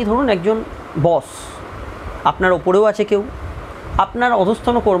 আপনি ধরুন একজন বস, আপনার ওপরেও আছে কেউ, আপনার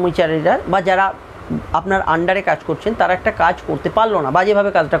অধস্তন কর্মচারীরা বা যারা আপনার আন্ডারে কাজ করছেন, তারা একটা কাজ করতে পারলো না,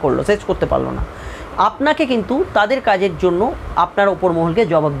 বাজেভাবে কাজটা করলো, শেষ করতে পারলো না, আপনাকে কিন্তু তাদের কাজের জন্য আপনার ওপর মহলকে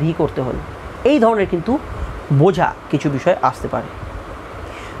জবাবদিহি করতে হলো। এই ধরনের কিন্তু বোঝা কিছু বিষয় আসতে পারে।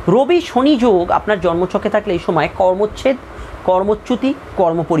 রবি শনি যোগ আপনার জন্মছকে থাকলে এই সময় কর্মচ্ছেদ, কর্মচ্যুতি,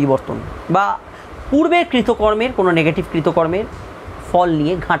 কর্ম পরিবর্তন বা পূর্বের কৃতকর্মের কোনো নেগেটিভ কৃতকর্মের ফল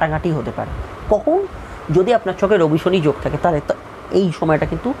নিয়ে ঘাঁটাঘাঁটি হতে পারে। কখন? যদি আপনার ছকে রবি শনি যোগ থাকে, তাহলে এই সময়টা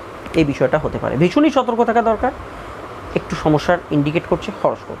কিন্তু এই বিষয়টা হতে পারে। ভীষণই সতর্ক থাকা দরকার। একটু সমস্যার ইন্ডিকেট করছে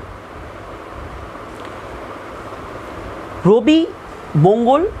হরস্কোপ। রবি,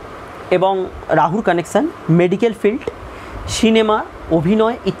 মঙ্গল এবং রাহুর কানেকশান মেডিকেল ফিল্ড, সিনেমা,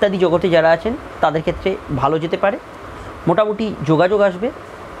 অভিনয় ইত্যাদি জগতে যারা আছেন তাদের ক্ষেত্রে ভালো যেতে পারে, মোটামুটি যোগাযোগ আসবে।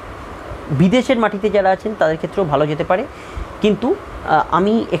 বিদেশের মাটিতে যারা আছেন তাদের ক্ষেত্রেও ভালো যেতে পারে। কিন্তু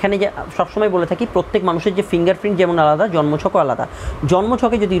আমি এখানে যে সবসময় বলে থাকি, প্রত্যেক মানুষের যে ফিঙ্গারপ্রিন্ট যেমন আলাদা, জন্মছকও আলাদা।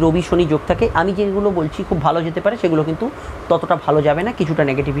 জন্মছকে যদি রবি শনি যোগ থাকে, আমি যেগুলো বলছি খুব ভালো যেতে পারে, সেগুলো কিন্তু ততটা ভালো যাবে না, কিছুটা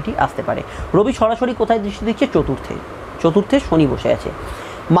নেগেটিভিটি আসতে পারে। রবি সরাসরি কোথায় দৃষ্টি দিচ্ছে? চতুর্থে শনি বসে আছে।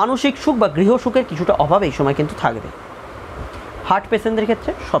 মানসিক সুখ বা গৃহ সুখের কিছুটা অভাব এই সময় কিন্তু থাকবে। হার্ট পেশেন্টদের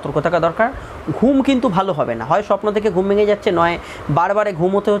ক্ষেত্রে সতর্ক থাকা দরকার। ঘুম কিন্তু ভালো হবে না, হয় স্বপ্ন থেকে ঘুম ভেঙে যাচ্ছে, নয় বারবারে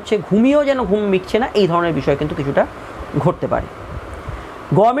ঘুম হতে হচ্ছে, ঘুমিয়েও যেন ঘুম মিটছে না, এই ধরনের বিষয় কিন্তু কিছুটা ঘটতে পারে।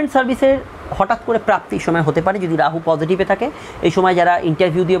 গভর্নমেন্ট সার্ভিসের হঠাৎ করে প্রাপ্তি সময় হতে পারে যদি রাহু পজিটিভে থাকে। এই সময় যারা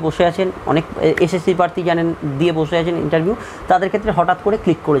ইন্টারভিউ দিয়ে বসে আছেন, অনেক এসএসসি প্রার্থী জানেন দিয়ে বসে আছেন ইন্টারভিউ, তাদের ক্ষেত্রে হঠাৎ করে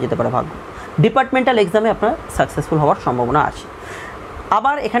ক্লিক করে যেতে পারে ভাগ্য। ডিপার্টমেন্টাল এক্সামে আপনার সাকসেসফুল হওয়ার সম্ভাবনা আছে।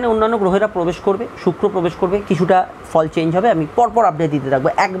 আবার এখানে অন্যান্য গ্রহেরা প্রবেশ করবে, শুক্র প্রবেশ করবে, কিছুটা ফল চেঞ্জ হবে। আমি পরপর আপডেট দিতে থাকবো,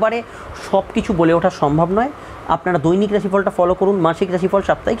 একবারে সব কিছু বলে ওঠা সম্ভব নয়। আপনারা দৈনিক রাশিফলটা ফলো করুন, মাসিক রাশিফল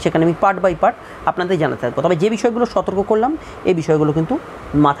সাপ্তাহিক, সেখানে আমি পার্ট বাই পার্ট আপনাদের জানাতে থাকবো। তবে যে বিষয়গুলো সতর্ক করলাম এই বিষয়গুলো কিন্তু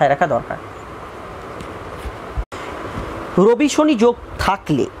মাথায় রাখা দরকার। রবি শনি যোগ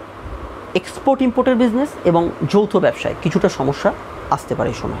থাকলে এক্সপোর্ট ইম্পোর্টের বিজনেস এবং যৌথ ব্যবসায় কিছুটা সমস্যা আসতে পারে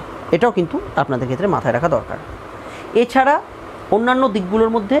এই সময়, এটাও কিন্তু আপনাদের ক্ষেত্রে মাথায় রাখা দরকার। এছাড়া অন্যান্য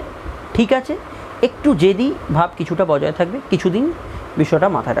দিকগুলোর মধ্যে ঠিক আছে, একটু জেদি ভাব কিছুটা বজায় থাকবে, কিছুদিন বিষয়টা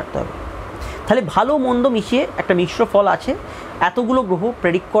মাথায় রাখতে হবে। তাহলে ভালো মন্দ মিশিয়ে একটা মিশ্র ফল আছে। এতগুলো গ্রহ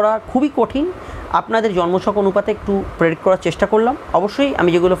প্রেডিক্ট করা খুবই কঠিন, আপনাদের জন্মছক অনুপাতে একটু প্রেডিক্ট করার চেষ্টা করলাম। অবশ্যই আমি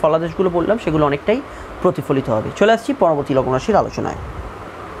যেগুলো ফলাদেশগুলো বললাম সেগুলো অনেকটাই প্রতিফলিত হবে। চলে আসছি পরবর্তী লগ্ন রাশির আলোচনায়।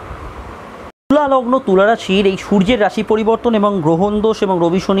 তুলা লগ্ন, তুলা রাশির এই সূর্যের রাশি পরিবর্তন এবং গ্রহণ দোষ এবং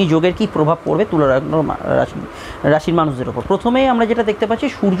রবি শনি যোগের কী প্রভাব পড়বে তুলা লগ্ন রাশির মানুষদের ওপর। প্রথমে আমরা যেটা দেখতে পাচ্ছি,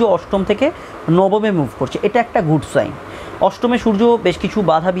 সূর্য অষ্টম থেকে নবমে মুভ করছে, এটা একটা গুড সাইন। অষ্টমে সূর্য বেশ কিছু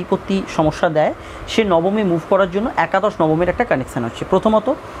বাধা বিপত্তি সমস্যা দেয়, সে নবমে মুভ করার জন্য একাদশ নবমের একটা কানেকশান হচ্ছে। প্রথমত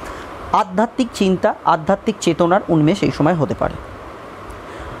আধ্যাত্মিক চিন্তা, আধ্যাত্মিক চেতনার উন্মেষ এই সময় হতে পারে।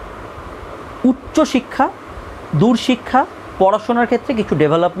 উচ্চশিক্ষা, দূরশিক্ষা, পড়াশোনার ক্ষেত্রে কিছু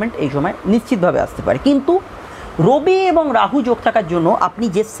ডেভেলপমেন্ট এই সময় নিশ্চিতভাবে আসতে পারে। কিন্তু রবি এবং রাহু যোগ থাকার জন্য আপনি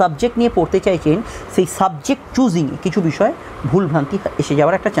যে সাবজেক্ট নিয়ে পড়তে চাইছেন সেই সাবজেক্ট চুজিংয়ে কিছু বিষয় ভুলভ্রান্তি এসে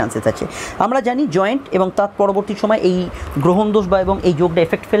যাওয়ার একটা চান্সেস আছে। আমরা জানি জয়েন্ট এবং তার পরবর্তী সময় এই গ্রহণ দোষ বা এবং এই যোগটা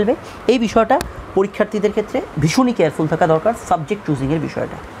এফেক্ট ফেলবে। এই বিষয়টা পরীক্ষার্থীদের ক্ষেত্রে ভীষণই কেয়ারফুল থাকা দরকার। সাবজেক্ট চুজিংয়ের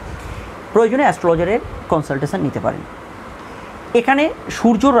বিষয়টা প্রয়োজনে অ্যাস্ট্রোলজারের কনসালটেশন নিতে পারেন। এখানে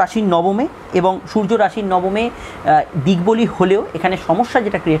সূর্য রাশির নবমে এবং সূর্য রাশির নবমে দিকবলি হলেও এখানে সমস্যা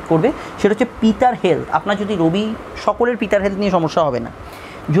যেটা ক্রিয়েট করবে সেটা হচ্ছে পিতার হেলথ। আপনার যদি রবি, সকলের পিতার হেলথ নিয়ে সমস্যা হবে না,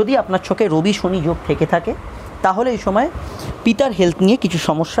 যদি আপনার চোখে রবি শনি যোগ থেকে থাকে তাহলে এই সময় পিতার হেলথ নিয়ে কিছু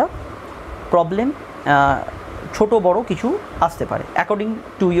সমস্যা, প্রবলেম, ছোট বড় কিছু আসতে পারে according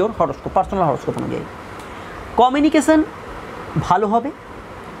to your horoscope, personal horoscope অনুযায়ী। কমিউনিকেশন ভালো হবে,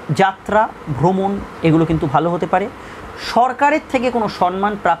 যাত্রা ভ্রমণ এগুলো কিন্তু ভালো হতে পারে। সরকারের থেকে কোনো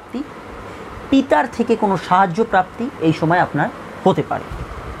সম্মান প্রাপ্তি, পিতার থেকে কোনো সাহায্য প্রাপ্তি এই সময় আপনার হতে পারে।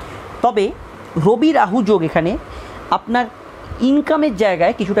 তবে রবি রাহু যোগ এখানে আপনার ইনকামের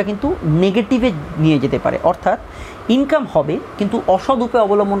জায়গায় কিছুটা কিন্তু নেগেটিভে নিয়ে যেতে পারে। অর্থাৎ ইনকাম হবে কিন্তু অসৎ উপায়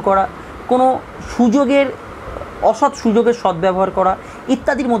অবলম্বন করা, কোনো সুযোগের অসৎ সুযোগের সদ্ব্যবহার করা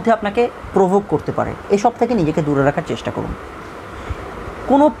ইত্যাদির মধ্যে আপনাকে প্রভোগ করতে পারে। এসব থেকে নিজেকে দূরে রাখার চেষ্টা করুন।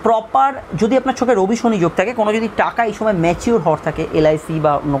 কোনো প্রপার যদি আপনার চোখে রবি শনি যোগ থাকে, কোনো যদি টাকা এই সময় ম্যাচিওর হওয়ার থাকে, এলআইসি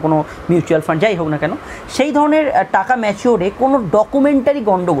বা অন্য কোনো মিউচুয়াল ফান্ড যাই হোক না কেন, সেই ধরনের টাকা ম্যাচিওরে কোনো ডকুমেন্টারি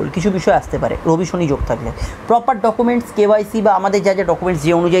গণ্ডগোল কিছু বিষয় আসতে পারে রবি শনি যোগ থাকলে। প্রপার ডকুমেন্টস, কেওয়াইসি বা আমাদের যা যা ডকুমেন্টস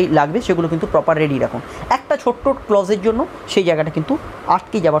যে অনুযায়ী লাগবে সেগুলো কিন্তু প্রপার রেডি রাখুন। একটা ছোট্ট ক্লজের জন্য সেই জায়গাটা কিন্তু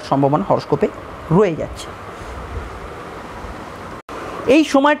আটকে যাওয়ার সম্ভাবনা হরোস্কোপে রয়ে যাচ্ছে। এই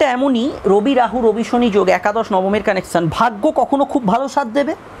সময়টা এমনই, রবি রাহু রবি শনি যোগ একাদশ নবমের কানেকশান, ভাগ্য কখনো খুব ভালো সাথ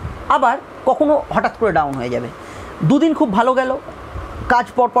দেবে, আবার কখনো হঠাৎ করে ডাউন হয়ে যাবে। দুদিন খুব ভালো গেল, কাজ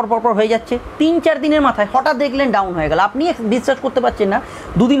পরপর হয়ে যাচ্ছে, 3-4 দিনের মাথায় হঠাৎ দেখলেন ডাউন হয়ে গেল, আপনি বিশ্বাস করতে পারছেন না,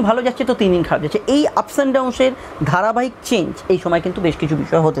 2 দিন ভালো যাচ্ছে তো 3 দিন খারাপ যাচ্ছে। এই আপস অ্যান্ড ডাউনসের ধারাবাহিক চেঞ্জ এই সময় কিন্তু বেশ কিছু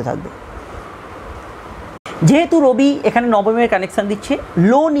বিষয় হতে থাকবে। যেহেতু রবি এখানে নবমের কানেকশান দিচ্ছে,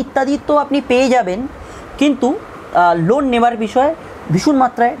 লোন ইত্যাদি তো আপনি পেয়ে যাবেন, কিন্তু লোন নেওয়ার বিষয়ে ভীষণ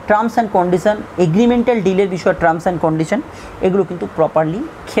মাত্রায় টার্মস অ্যান্ড কন্ডিশন, এগ্রিমেন্টাল ডিলের বিষয়ে টার্মস অ্যান্ড কন্ডিশন এগুলো কিন্তু প্রপারলি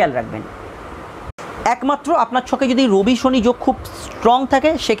খেয়াল রাখবেন। একমাত্র আপনার ছকে যদি রবি শনি যোগ খুব স্ট্রং থাকে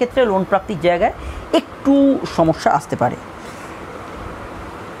সেক্ষেত্রে লোন প্রাপ্তির জায়গায় একটু সমস্যা আসতে পারে।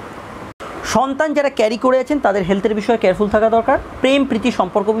 সন্তান যারা ক্যারি করে আছেন তাদের হেলথের বিষয়ে কেয়ারফুল থাকা দরকার। প্রেম প্রীতি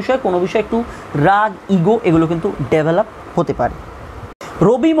সম্পর্ক বিষয়ে কোনো বিষয়ে একটু রাগ, ইগো এগুলো কিন্তু ডেভেলপ হতে পারে।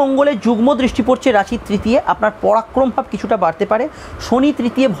 রবি মঙ্গলের যুগ্ম দৃষ্টি পড়ছে রাশির তৃতীয়, আপনার পরাক্রম ভাব কিছুটা বাড়তে পারে। শনি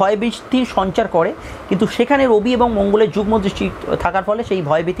তৃতীয় ভয়ভীতির সঞ্চার করে, কিন্তু সেখানে রবি এবং মঙ্গলের যুগ্ম দৃষ্টি থাকার ফলে সেই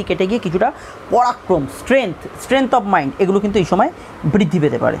ভয়ভীতি কেটে গিয়ে কিছুটা পরাক্রম, স্ট্রেংথ অফ মাইন্ড এগুলো কিন্তু এই সময় বৃদ্ধি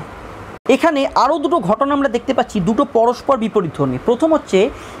পেতে পারে। এখানে আরও দুটো ঘটনা আমরা দেখতে পাচ্ছি, দুটো পরস্পর বিপরীতধর্মী। প্রথম হচ্ছে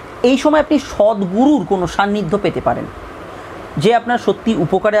এই সময় আপনি সদ্গুরুর কোনো সান্নিধ্য পেতে পারেন, যে আপনার সত্যি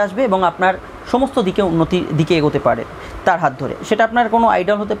উপকারে আসবে এবং আপনার সমস্ত দিকে উন্নতির দিকে এগোতে পারে তার হাত ধরে। সেটা আপনার কোনো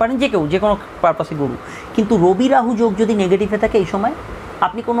আইডল হতে পারেন, যে কেউ, যে কোনো পারপাসে গুরু। কিন্তু রবি রাহু যোগ যদি নেগেটিভে থাকে এই সময়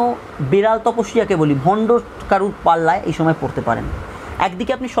আপনি কোনো বিড়াল তপস্বী যাকে বলি, ভণ্ড কারুর পাল্লায় এই সময় পড়তে পারেন।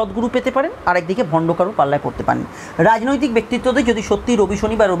 একদিকে আপনি সদ্গুরু পেতে পারেন, আর একদিকে ভণ্ডকারও পাল্লায় পড়তে পারেন। রাজনৈতিক ব্যক্তিত্বদের যদি সত্যি রবি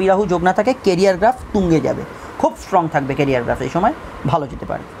শনি বা রবি রাহু যোগ না থাকে, কেরিয়ার গ্রাফ তুঙ্গে যাবে, খুব স্ট্রং থাকবে কেরিয়ার গ্রাফ, এই সময় ভালো যেতে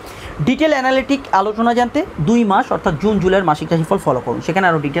পারে। ডিটেল অ্যানালিটিক আলোচনা জানতে 2 মাস অর্থাৎ জুন জুলাইয়ের মাসিক রাশিফল ফলো করুন, সেখানে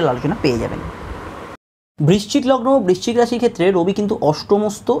আরও ডিটেল আলোচনা পেয়ে যাবেন। বৃশ্চিক লগ্ন ও বৃশ্চিক রাশির ক্ষেত্রে রবি কিন্তু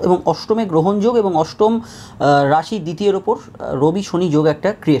অষ্টমস্থ এবং অষ্টমে গ্রহণ যোগ এবং অষ্টম রাশি দ্বিতীয়ের ওপর রবি শনি যোগ একটা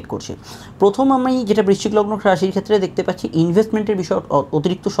ক্রিয়েট করছে। প্রথম আমি যেটা বৃশ্চিক লগ্ন রাশির ক্ষেত্রে দেখতে পাচ্ছি, ইনভেস্টমেন্টের বিষয়ে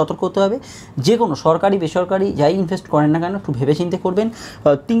অতিরিক্ত সতর্ক হতে হবে। যে কোনো সরকারি বেসরকারি যাই ইনভেস্ট করেন না কেন একটু ভেবেচিন্তে করবেন।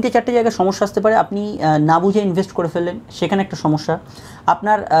 3-4টে জায়গায় সমস্যা আসতে পারে, আপনি না বুঝে ইনভেস্ট করে ফেললেন, সেখানে একটা সমস্যা।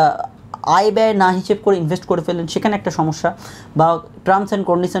 আপনার আয় ব্যয় না হিসেব করে ইনভেস্ট করে ফেললেন, সেখানে একটা সমস্যা, বা টার্মস অ্যান্ড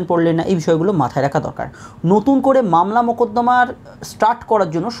কন্ডিশন পড়লেন না, এই বিষয়গুলো মাথায় রাখা দরকার। নতুন করে মামলা মোকদ্দমার স্টার্ট করার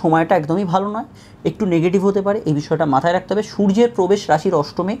জন্য সময়টা একদমই ভালো নয়, একটু নেগেটিভ হতে পারে, এই বিষয়টা মাথায় রাখতে হবে। সূর্যের প্রবেশ রাশির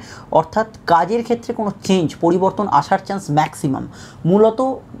অষ্টমে, অর্থাৎ কাজের ক্ষেত্রে কোনো চেঞ্জ পরিবর্তন আসার চান্স ম্যাক্সিমাম, মূলত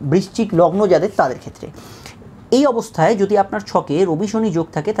বৃশ্চিক লগ্ন যাদের তাদের ক্ষেত্রে। এই অবস্থায় যদি আপনার ছকে রবি শনি যোগ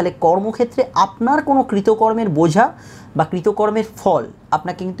থাকে, তাহলে কর্মক্ষেত্রে আপনার কোনো কৃতকর্মের বোঝা বা কৃতকর্মের ফল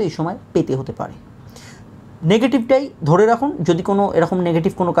আপনাকে কিন্তু এই সময় পেতে হতে পারে। নেগেটিভটাই ধরে রাখুন, যদি কোনো এরকম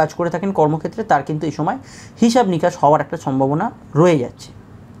নেগেটিভ কোনো কাজ করে থাকেন কর্মক্ষেত্রে, তার কিন্তু এই সময় হিসাব নিকাশ হওয়ার একটা সম্ভাবনা রয়ে যাচ্ছে।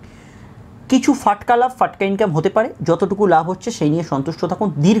 কিছু ফাটকা লাভ, ফাটকা ইনকাম হতে পারে, যতটুকু লাভ হচ্ছে সেই নিয়ে সন্তুষ্ট থাকুন।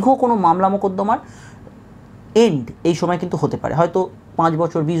 দীর্ঘ কোনো মামলা মোকদ্দমার এন্ড এই সময় কিন্তু হতে পারে, হয়তো 5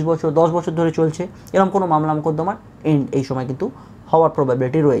 বছর 20 বছর 10 বছর ধরে চলছে এরকম কোনো মামলা মোকদ্দমার এন্ড এই সময় কিন্তু হওয়ার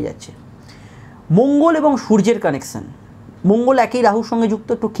প্রবাবিলিটি রয়ে যাচ্ছে। মঙ্গল এবং সূর্যের কানেকশন, মঙ্গল একই রাহুর সঙ্গে যুক্ত,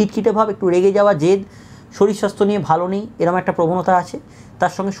 একটু খিটখিটে ভাব, একটু রেগে যাওয়া, জেদ, শরীর স্বাস্থ্য নিয়ে ভালো নেই এরকম একটা প্রবণতা আছে।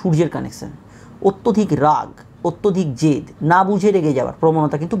 তার সঙ্গে সূর্যের কানেকশন, অত্যধিক রাগ, অত্যধিক জেদ, না বুঝে রেগে যাওয়ার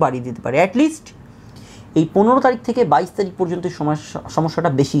প্রবণতা কিন্তু বাড়িয়ে দিতে পারে। অ্যাটলিস্ট এই 15 তারিখ থেকে 22 তারিখ পর্যন্ত সমস্যাটা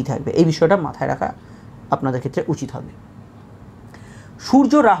বেশিই থাকবে, এই বিষয়টা মাথায় রাখা আপনাদের ক্ষেত্রে উচিত হবে।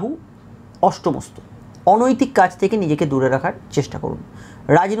 সূর্য রাহু অষ্টমস্থ, অনৈতিক কাজ থেকে নিজেকে দূরে রাখার চেষ্টা করুন।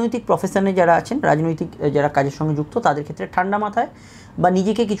 রাজনৈতিক প্রফেশনে যারা আছেন, রাজনৈতিক যারা কাজের সঙ্গে যুক্ত, তাদের ক্ষেত্রে ঠান্ডা মাথায় বা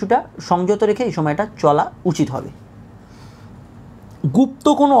নিজেকে কিছুটা সংযত রেখে এই সময়টা চলা উচিত হবে। গুপ্ত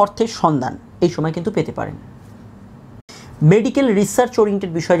কোনো অর্থের সন্ধান এই সময় কিন্তু পেতে পারেন। মেডিকেল রিসার্চ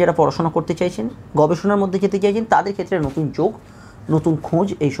ওরিয়েন্টেড বিষয়ে যারা পড়াশোনা করতে চাইছেন, গবেষণার মধ্যে যেতে চাইছেন, তাদের ক্ষেত্রে নতুন যোগ, নতুন খোঁজ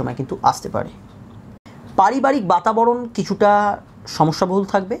এই সময় কিন্তু আসতে পারে। পারিবারিক বাতাবরণ কিছুটা সমস্যাবহুল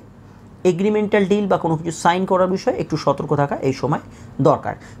থাকবে। এগ্রিমেন্টাল ডিল বা কোনো কিছু সাইন করার বিষয়ে একটু সতর্ক থাকা এই সময়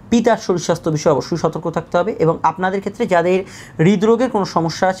দরকার। পিতার শরীর স্বাস্থ্য বিষয়ে অবশ্যই সতর্ক থাকতে হবে। এবং আপনাদের ক্ষেত্রে যাদের হৃদরোগের কোনো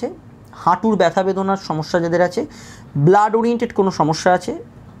সমস্যা আছে, হাঁটুর ব্যথা বেদনার সমস্যা যাদের আছে, ব্লাড ওরিয়েন্টেড কোনো সমস্যা আছে,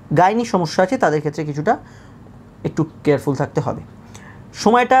 গাইনি সমস্যা আছে, তাদের ক্ষেত্রে কিছুটা একটু কেয়ারফুল থাকতে হবে।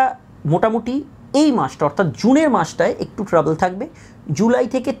 সময়টা মোটামুটি এই মাসটা অর্থাৎ জুনের মাসটায় একটু ট্রাবল থাকবে। জুলাই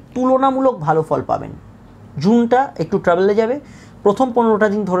থেকে তুলনামূলক ভালো ফল পাবেন। জুনটা একটু ট্রাভেলে যাবে, প্রথম 15টা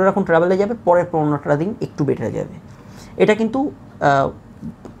দিন ধরে রাখুন ট্রাভেলে যাবে, পরের 15টা দিন একটু বেটারে যাবে, এটা কিন্তু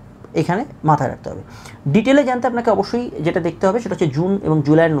এখানে মাথায় রাখতে হবে। ডিটেলে জানতে আপনাকে অবশ্যই যেটা দেখতে হবে সেটা হচ্ছে জুন এবং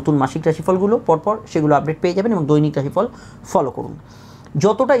জুলাইয়ের নতুন মাসিক রাশিফলগুলো, পরপর সেগুলো আপডেট পেয়ে যাবেন এবং দৈনিক রাশিফল ফলো করুন।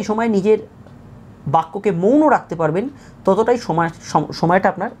 যতটা এই সময় নিজের বাক্যকে মৌন রাখতে পারবেন, ততটাই সময়টা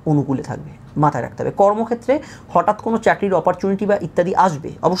আপনার অনুকূলে থাকবে, মাথায় রাখতে হবে। কর্মক্ষেত্রে হঠাৎ কোনো চাকরির অপরচুনিটি বা ইত্যাদি আসবে,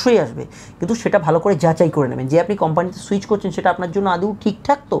 অবশ্যই আসবে, কিন্তু সেটা ভালো করে যাচাই করে নেবেন যে আপনি কোম্পানিতে সুইচ করছেন সেটা আপনার জন্য আদৌ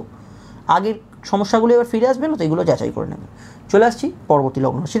ঠিকঠাক তো, আগের সমস্যাগুলো এবার ফিরে আসবে না তো, এগুলো যাচাই করে নেবেন। চলে আসছি পরবর্তী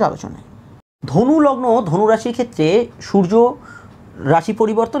লগ্ন রাশির আলোচনায়। ধনু লগ্ন, ধনু রাশির ক্ষেত্রে সূর্য রাশি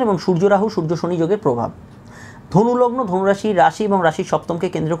পরিবর্তন এবং সূর্য রাহু সূর্য শনি যোগের প্রভাব। ধনুলগ্ন, ধনুরাশি, রাশি এবং রাশির সপ্তমকে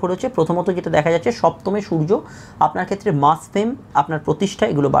কেন্দ্র করে হচ্ছে। প্রথমত যেটা দেখা যাচ্ছে, সপ্তমে সূর্য আপনার ক্ষেত্রে মাস ফেম, আপনার প্রতিষ্ঠা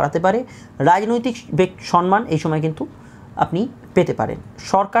এগুলো বাড়াতে পারে। রাজনৈতিক সম্মান এই সময় কিন্তু আপনি পেতে পারেন।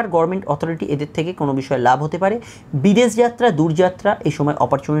 সরকার, গভর্নমেন্ট অথরিটি এদের থেকে কোনো বিষয়ে লাভ হতে পারে। বিদেশ যাত্রা, দূরযাত্রা এই সময়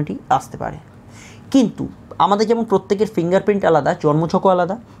অপরচুনিটি আসতে পারে। কিন্তু আমাদের যেমন প্রত্যেকের ফিঙ্গারপ্রিন্ট আলাদা, জন্মছকও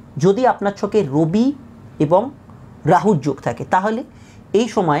আলাদা। যদি আপনার ছকে রবি এবং রাহুর যোগ থাকে, তাহলে এই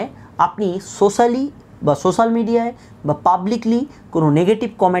সময়ে আপনি সোশ্যাল মিডিয়ায় বা পাবলিকলি কোনো নেগেটিভ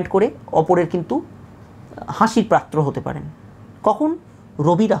কমেন্ট করে অপরের কিন্তু হাসির পাত্র হতে পারেন। কখন?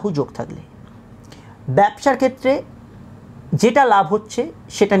 রবি রাহু যোগ থাকলে। ব্যবসার ক্ষেত্রে যেটা লাভ হচ্ছে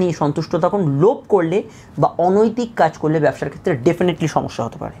সেটা নিয়ে সন্তুষ্ট থাকুন। লোভ করলে বা অনৈতিক কাজ করলে ব্যবসার ক্ষেত্রে ডেফিনেটলি সমস্যা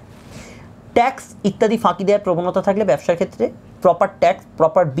হতে পারে। ট্যাক্স ইত্যাদি ফাঁকি দেওয়ার প্রবণতা থাকলে ব্যবসার ক্ষেত্রে প্রপার ট্যাক্স,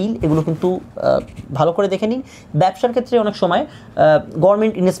 প্রপার বিল এগুলো কিন্তু ভালো করে দেখে নিন। ব্যবসার ক্ষেত্রে অনেক সময়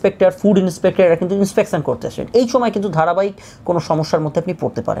গভর্নমেন্ট ইন্সপেক্টর, ফুড ইন্সপেক্টর এরা কিন্তু ইন্সপেকশন করতে আসেন। এই সময় কিন্তু ধারাবাহিক কোনো সমস্যার মধ্যে আপনি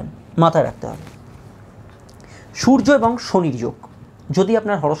পড়তে পারেন, মাথায় রাখতে হবে। সূর্য এবং শনির যোগ যদি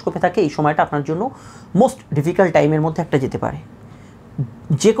আপনার হরোস্কোপে থাকে, এই সময়টা আপনার জন্য মোস্ট ডিফিকাল্ট টাইমের মধ্যে একটা যেতে পারে।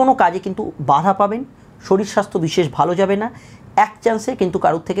 যে কোনো কাজে কিন্তু বাধা পাবেন, শরীর স্বাস্থ্য বিশেষ ভালো যাবে না, এক চান্সে কিন্তু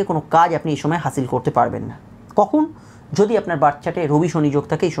কারোর থেকে কোনো কাজ আপনি এই সময় হাসিল করতে পারবেন না। কখন? যদি আপনার বাচ্চাটে রবি শনি যোগ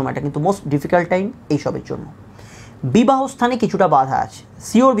থাকে, এই সময়টা কিন্তু মোস্ট ডিফিকাল্ট টাইম এইসবের জন্য। বিবাহ স্থানে কিছুটা বাধা আছে,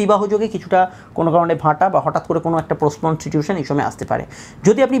 সিওর বিবাহ যোগে কিছুটা কোনো কারণে ভাঁটা বা হঠাৎ করে কোনো একটা পোস্টপোন সিচুয়েশন এই সময় আসতে পারে।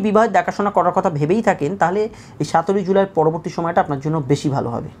 যদি আপনি বিবাহের দেখাশোনা করার কথা ভেবেই থাকেন, তাহলে এই 17 জুলাইয়ের পরবর্তী সময়টা আপনার জন্য বেশি ভালো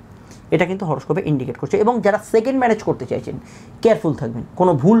হবে, এটা কিন্তু হরোস্কোপে ইন্ডিকেট করছে। এবং যারা সেকেন্ড ম্যারেজ করতে চাইছেন, কেয়ারফুল থাকবেন,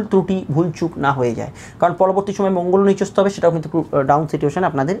 কোনো ভুল ত্রুটি ভুল চুক না হয়ে যায়, কারণ পরবর্তী সময় মঙ্গল নিচস্ত হবে, সেটাও কিন্তু ডাউন সিচুয়েশন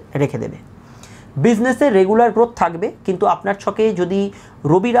আপনাদের রেখে দেবে। বিজনেসে রেগুলার গ্রোথ থাকবে, কিন্তু আপনার ছকে যদি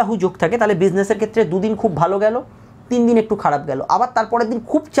রবি রাহু যোগ থাকে, তাহলে বিজনেসের ক্ষেত্রে 2 দিন খুব ভালো গেল, 3 দিন একটু খারাপ গেল, আবার তারপরের দিন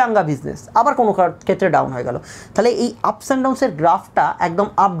খুব চাঙ্গা বিজনেস, আবার কোনো ক্ষেত্রে ডাউন হয়ে গেল। তাহলে এই আপস অ্যান্ড ডাউনসের গ্রাফটা একদম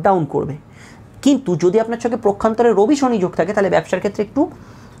আপ ডাউন করবে। কিন্তু যদি আপনার ছকে প্রক্ষান্তরে রবি শনি যোগ থাকে, তাহলে ব্যবসার ক্ষেত্রে একটু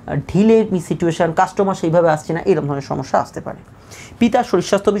ঢিলে সিচুয়েশান, কাস্টমার সেইভাবে আসছে না, এরকম ধরনের সমস্যা আসতে পারে। পিতার শরীর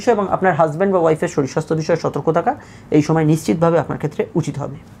স্বাস্থ্য বিষয় এবং আপনার হাজব্যান্ড বা ওয়াইফের শরীর স্বাস্থ্য বিষয়ে সতর্ক থাকা এই সময় নিশ্চিতভাবে আপনার ক্ষেত্রে উচিত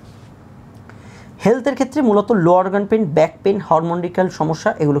হবে। হেলথের ক্ষেত্রে মূলত লো organ pen, back pain, hormonal সমস্যা,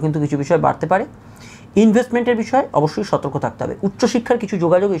 এগুলো কিন্তু কিছু বিষয় বাড়তে পারে। ইনভেস্টমেন্টের বিষয়ে অবশ্যই সতর্ক থাকতে হবে। উচ্চশিক্ষার কিছু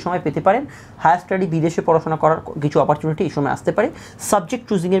যোগাযোগ এই সময় পেতে পারেন, হায়ার স্টাডি বিদেশে পড়াশোনা করার কিছু অপরচুনিটি এই সময় আসতে পারে। সাবজেক্ট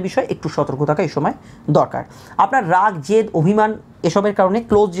চুজিংয়ের বিষয়ে একটু সতর্ক থাকা এই সময় দরকার। আপনার রাগ, জেদ, অভিমান এসবের কারণে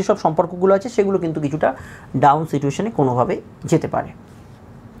ক্লোজ যেসব সম্পর্কগুলো আছে সেগুলো কিন্তু কিছুটা ডাউন সিচুয়েশনে কোনোভাবে যেতে পারে।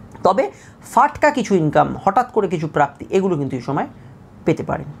 তবে ফাটকা কিছু ইনকাম, হঠাৎ করে কিছু প্রাপ্তি, এগুলো কিন্তু এই সময় পেতে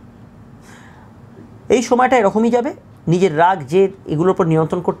পারেন। এই সময়টা এরকমই যাবে, নিজের রাগ, জেদ এগুলোর উপর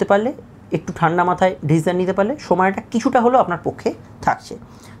নিয়ন্ত্রণ করতে পারলে, একটু ঠান্ডা মাথায় ডিসিশন নিতে পারলে সময়টা কিছুটা হলেও আপনার পক্ষে থাকছে।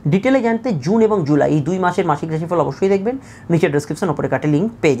 ডিটেলে জানতে জুন এবং জুলাই এই 2 মাসের মাসিক রাশিফল অবশ্যই দেখবেন, নিচের ডেসক্রিপশন ওপরে কাটে লিঙ্ক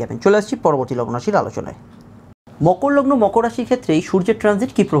পেয়ে যাবেন। চলে আসছি পরবর্তী লগ্ন রাশির আলোচনায়। মকর লগ্ন মকর রাশির ক্ষেত্রে এই সূর্যের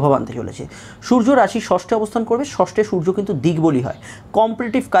ট্রানজিট কী প্রভাব আনতে চলেছে? সূর্য রাশির ষষ্ঠে অবস্থান করবে। ষষ্ঠে সূর্য কিন্তু দিকবলি হয়,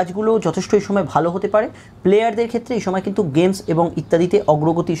 কম্পিটিটিভ কাজগুলো যথেষ্ট এই সময় ভালো হতে পারে। প্লেয়ারদের ক্ষেত্রে এই সময় কিন্তু গেমস এবং ইত্যাদিতে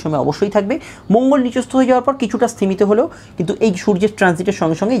অগ্রগতির সময় অবশ্যই থাকবে। মঙ্গল নিচস্থ হয়ে যাওয়ার পর কিছুটা স্থিমিত হলেও কিন্তু এই সূর্যের ট্রানজিটের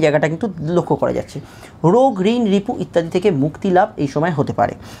সঙ্গে সঙ্গে এই জায়গাটা কিন্তু লক্ষ্য করা যাচ্ছে। রোগ, ঋণ, রিপু ইত্যাদি থেকে মুক্তি লাভ এই সময় হতে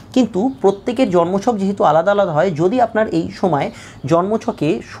পারে। কিন্তু প্রত্যেকের জন্মছক যেহেতু আলাদা আলাদা হয়, যদি আপনার এই সময় জন্মছকে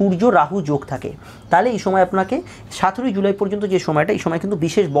সূর্য রাহু যোগ থাকে, তাহলে এই সময় আপনাকে 17 জুলাই পর্যন্ত যে সময়টা, এই সময় কিন্তু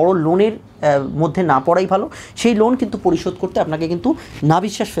বিশেষ বড় লোনের মধ্যে না পড়াই ভালো। সেই লোন কিন্তু পরিশোধ করতে আপনাকে কিন্তু না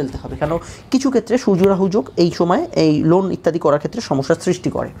বিশ্বাস ফেলতে হবে, কারণ কিছু ক্ষেত্রে সূর্য রাহু যোগ এই সময় এই লোন ইত্যাদি করার ক্ষেত্রে সমস্যার সৃষ্টি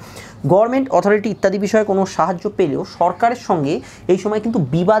করে। গভর্নমেন্ট অথরিটি ইত্যাদি বিষয়ে কোনো সাহায্য পেলেও সরকারের সঙ্গে এই সময় কিন্তু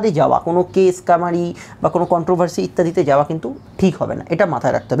বিবাদে যাওয়া, কোনো কেস কামারি বা কোনো কন্ট্রোভার্সি ইত্যাদিতে যাওয়া কিন্তু ঠিক হবে না, এটা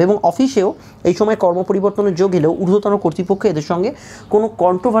মাথায় রাখতে হবে। এবং অফিসেও এই সময় কর্ম পরিবর্তনের যোগ এলেও ঊর্ধ্বতন কর্তৃপক্ষ এদের সঙ্গে কোনো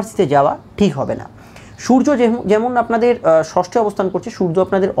কন্ট্রোভার্সিতে যাওয়া ঠিক হবে না। সূর্য যেমন আপনাদের ষষ্ঠে অবস্থান করছে, সূর্য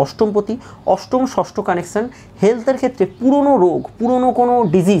আপনাদের অষ্টমপতি, অষ্টম ষষ্ঠ কানেকশন। হেলথের ক্ষেত্রে পুরনো রোগ, পুরনো কোনো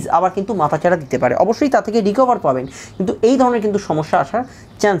ডিজিজ আবার কিন্তু মাথাচাড়া দিতে পারে, অবশ্যই তা থেকে রিকভার পাবেন, কিন্তু এই ধরনের কিন্তু সমস্যা আসার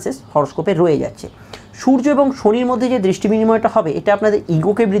চান্সেস হরোস্কোপে রয়ে যাচ্ছে। সূর্য এবং শনির মধ্যে যে দৃষ্টি বিনিময়টা হবে, এটা আপনাদের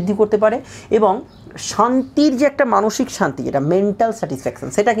ইগোকে বৃদ্ধি করতে পারে এবং শান্তির যে একটা মানসিক শান্তি, যেটা মেন্টাল স্যাটিসফ্যাকশন,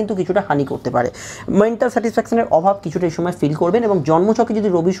 সেটা কিন্তু কিছুটা হানি করতে পারে। মেন্টাল স্যাটিসফ্যাকশনের অভাব কিছুটা এই সময় ফিল করবেন। এবং জন্মছকে যদি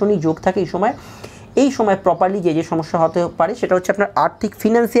রবি শনি যোগ থাকে এই সময় প্রপারলি যে সমস্যা হতে পারে সেটা হচ্ছে আপনার আর্থিক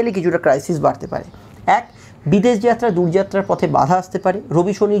ফিনান্সিয়ালি কিছুটা ক্রাইসিস বাড়তে পারে। এক, বিদেশ যাত্রা, দূরযাত্রার পথে বাধা আসতে পারে।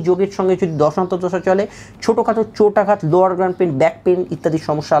 রবি শনি যোগের সঙ্গে যদি দশান্তদশা চলে, ছোটোখাটো চোট আঘাত, lower grand pen, back pain ইত্যাদি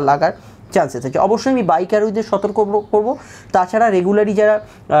সমস্যা লাগার চান্সেস আছে। অবশ্যই আমি বাইক আরোহীদের সতর্ক করব। তাছাড়া রেগুলারই যারা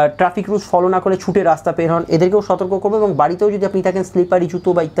ট্রাফিক রুলস ফলো না করে ছুটে রাস্তা বের হন, এদেরকেও সতর্ক করবো। এবং বাড়িতেও যদি আপনি থাকেন, স্লিপারি জুতো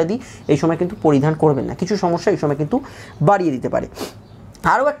বা ইত্যাদি এই সময় কিন্তু পরিধান করবেন না, কিছু সমস্যা এই সময় কিন্তু বাড়িয়ে দিতে পারে।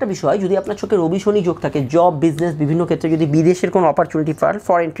 আরও একটা বিষয়, যদি আপনার চোখে রবি শনি যোগ থাকে, জব, বিজনেস বিভিন্ন ক্ষেত্রে যদি বিদেশের কোনো অপরচুনিটি পান,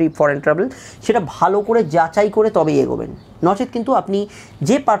 ফরেন ট্রিপ, ফরেন ট্রাভেল, সেটা ভালো করে যাচাই করে তবেই এগোবেন, নচেত কিন্তু আপনি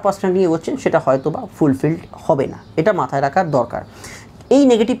যে পারপাসটা নিয়ে এগোচ্ছেন সেটা হয়তো বা ফুলফিলড হবে না, এটা মাথায় রাখার দরকার। এই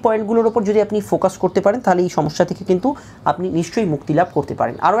নেগেটিভ পয়েন্টগুলোর ওপর যদি আপনি ফোকাস করতে পারেন, তাহলে এই সমস্যা থেকে কিন্তু আপনি নিশ্চয়ই মুক্তি লাভ করতে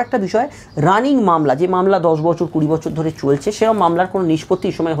পারেন। আরও একটা বিষয়, রানিং মামলা, যে মামলা 10 বছর 20 বছর ধরে চলছে, সেরকম মামলার কোনো নিষ্পত্তি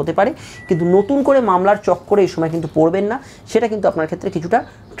এই সময় হতে পারে, কিন্তু নতুন করে মামলার চক্করে এই সময় কিন্তু পড়বেন না, সেটা কিন্তু আপনার ক্ষেত্রে কিছুটা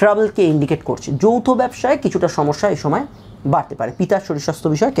ট্রাবলকে ইন্ডিকেট করছে। যৌথ ব্যবসায় কিছুটা সমস্যা এই সময় বাড়তে পারে। পিতার শরীর স্বাস্থ্য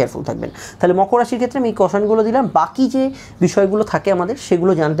বিষয়ে কেয়ারফুল থাকবেন। তাহলে মকর রাশির ক্ষেত্রে আমি এই কশনগুলো দিলাম। বাকি যে বিষয়গুলো থাকে আমাদের,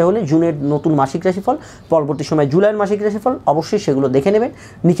 সেগুলো জানতে হলে জুনের নতুন মাসিক রাশিফল, পরবর্তী সময় জুলাইয়ের মাসিক রাশিফল, অবশ্যই সেগুলো দেখে নেবেন।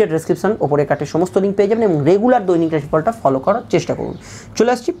 নিচের ডেসক্রিপশন ওপরে কাটে সমস্ত লিঙ্ক পেয়ে যাবেন এবং রেগুলার দৈনিক রাশিফলটা ফলো করার চেষ্টা করুন। চলে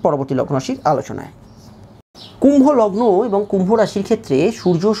আসছি পরবর্তী লগ্ন রাশির আলোচনায়। কুম্ভ লগ্ন এবং কুম্ভ রাশির ক্ষেত্রে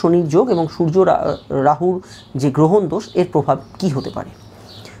সূর্য শনির যোগ এবং সূর্য রাহুর যে গ্রহণ দোষ, এর প্রভাব কী হতে পারে?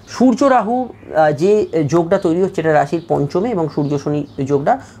 সূর্য রাহু যে যোগটা তৈরি হচ্ছে এটা রাশির পঞ্চমে এবং সূর্য শনি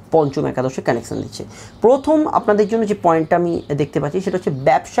যোগটা পঞ্চম একাদশে কানেকশন দিচ্ছে। প্রথম আপনাদের জন্য যে পয়েন্টটা আমি দেখতে পাচ্ছি সেটা হচ্ছে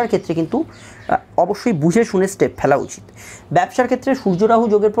ব্যবসার ক্ষেত্রে কিন্তু অবশ্যই বুঝে শুনে স্টেপ ফেলা উচিত। ব্যবসার ক্ষেত্রে সূর্য রাহু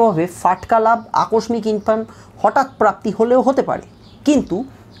যোগের প্রভাবে ফাটকা লাভ, আকস্মিক ইনকাম, হঠাৎ প্রাপ্তি হলেও হতে পারে, কিন্তু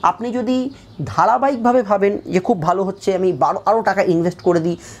আপনি যদি ধারাবাহিকভাবে ভাবেন যে খুব ভালো হচ্ছে, আমি আরও টাকা ইনভেস্ট করে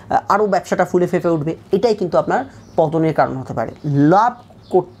দিই, আরও ব্যবসাটা ফুলে ফেঁপে উঠবে, এটাই কিন্তু আপনার পতনের কারণ হতে পারে। লাভ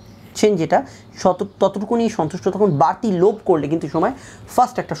করছেন যেটা ততটুকুনি সন্তুষ্ট, তখন বাড়তি লোভ করলে কিন্তু সময়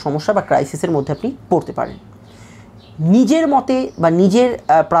ফার্স্ট একটা সমস্যা বা ক্রাইসিসের মধ্যে আপনি পড়তে পারেন। নিজের মতে বা নিজের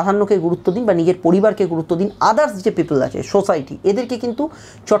প্রাধান্যকে গুরুত্ব দিন বা নিজের পরিবারকে গুরুত্ব দিন। আদার্স যে পিপল আছে, সোসাইটি, এদেরকে কিন্তু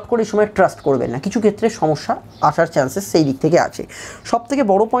চট করে সময় ট্রাস্ট করবেন না, কিছু ক্ষেত্রে সমস্যা আসার চান্সেস সেই দিক থেকে আছে। সবথেকে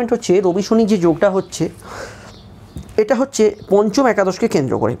বড় পয়েন্ট হচ্ছে রবি শনি যে যোগটা হচ্ছে এটা হচ্ছে পঞ্চম একাদশকে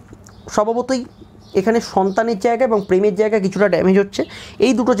কেন্দ্র করে। স্বভাবতই এখানে সন্তানের জায়গা এবং প্রেমের জায়গা কিছুটা ড্যামেজ হচ্ছে।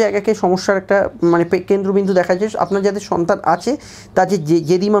 এই দুটো জায়গাকে সমস্যার একটা মানে কেন্দ্রবিন্দু দেখা যায়। আপনার যাদের সন্তান আছে তাদের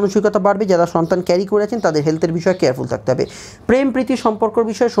জেদি মানসিকতা বাড়বে, যারা সন্তান ক্যারি করে আছেন তাদের হেলথের বিষয়ে কেয়ারফুল থাকতে হবে। প্রেম প্রীতি সম্পর্কের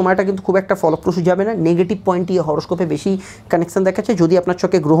বিষয়ে সময়টা কিন্তু খুব একটা ফলপ্রসূ যাবে না। নেগেটিভ পয়েন্টই হরস্কোপে বেশি কানেকশন দেখাচ্ছে। যদি আপনার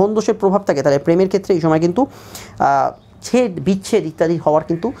চোখে গ্রহণ দোষের প্রভাব থাকে তাহলে প্রেমের ক্ষেত্রে এই সময় কিন্তু ছেদ বিচ্ছেদ ইত্যাদি হওয়ার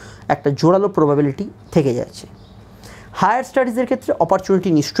কিন্তু একটা জোরালো প্রবাবিলিটি থেকে যাচ্ছে। হায়ার স্টাডিজের ক্ষেত্রে অপরচুনিটি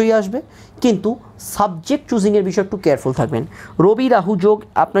নিশ্চয়ই আসবে, কিন্তু সাবজেক্ট চুজিংয়ের বিষয়ে একটু কেয়ারফুল থাকবেন। রবি রাহু যোগ,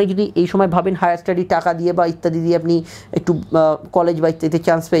 আপনার যদি এই সময় ভাবেন হায়ার স্টাডি টাকা দিয়ে বা ইত্যাদি দিয়ে আপনি একটু কলেজ বা ইত্যাদিতে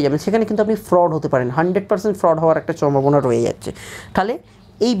চান্স পেয়ে যাবেন, সেখানে কিন্তু আপনি ফ্রড হতে পারেন। 100% ফ্রড হওয়ার একটা সম্ভাবনা রয়ে যাচ্ছে। তাহলে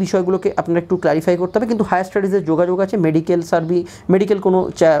এই বিষয়গুলোকে আপনারা একটু ক্লারিফাই করতে হবে। কিন্তু হায়ার স্টাডিজের যোগাযোগ আছে, মেডিকেল কোনো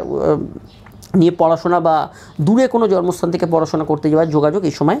নিয়ে পড়াশোনা বা দূরে কোনো জন্মস্থান থেকে পড়াশোনা করতে যাওয়ার যোগাযোগ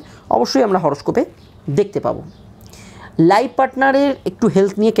এই সময় অবশ্যই আমরা হরস্কোপে দেখতে পাবো। লাইফ পার্টনারের একটু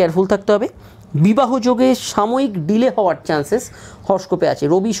হেলথ নিয়ে কেয়ারফুল থাকতে হবে। বিবাহ যোগে সাময়িক ডিলে হওয়ার চান্সেস হরস্কোপে আছে।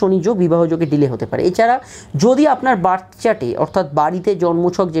 রবি শনি যোগ বিবাহ যোগে ডিলে হতে পারে। এছাড়া যদি আপনার বার্থ চার্টে অর্থাৎ বাড়িতে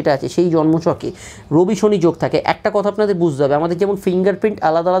জন্মছক যেটা আছে সেই জন্মছকে রবি শনি যোগ থাকে, একটা কথা আপনাদের বুঝতে হবে, আমাদের যেমন ফিঙ্গারপ্রিন্ট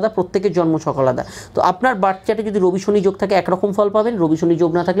আলাদা আলাদা, প্রত্যেকের জন্মছক আলাদা। তো আপনার বার্থ চার্টে যদি রবি শনি যোগ থাকে একরকম ফল পাবেন, রবি শনি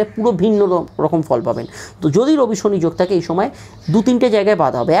যোগ না থাকলে পুরো ভিন্ন রকম ফল পাবেন। তো যদি রবি শনি যোগ থাকে এই সময় 2-3টে জায়গায়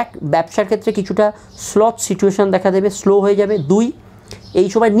বাধা হবে। 1, ব্যবসার ক্ষেত্রে কিছুটা স্লথ সিচুয়েশন দেখা দেবে, স্লো হয়ে যাবে। 2, এই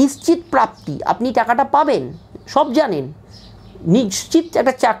সময় নিশ্চিত প্রাপ্তি, আপনি টাকাটা পাবেন, সব জানেন, নিশ্চিত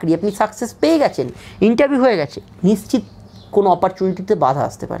একটা চাকরি, আপনি সাকসেস পেয়ে গেছেন, ইন্টারভিউ হয়ে গেছে, নিশ্চিত কোনো অপরচুনিটিতে বাধা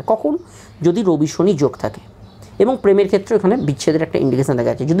আসতে পারে। কখন? যদি রবি শনি যোগ থাকে। এবং প্রেমের ক্ষেত্রে এখানে বিচ্ছেদের একটা ইন্ডিকেশন দেখা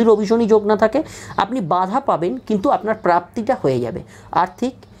যাচ্ছে। যদি রবি শনি যোগ না থাকে আপনি বাধা পাবেন, কিন্তু আপনার প্রাপ্তিটা হয়ে যাবে।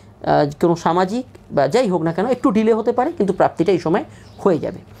 আর্থিক কোনো সামাজিক বা যাই হোক না কেন একটু ডিলে হতে পারে, কিন্তু প্রাপ্তিটা এই সময় হয়ে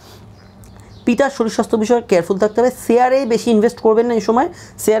যাবে। পিতার শরীর স্বাস্থ্য বিষয়ে কেয়ারফুল থাকতে হবে। শেয়ারে বেশি ইনভেস্ট করবেন না এই সময়,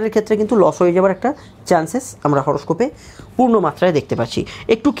 শেয়ারের ক্ষেত্রে কিন্তু লস হয়ে যাওয়ার একটা চান্সেস আমরা হরস্কোপে পূর্ণ মাত্রায় দেখতে পাচ্ছি।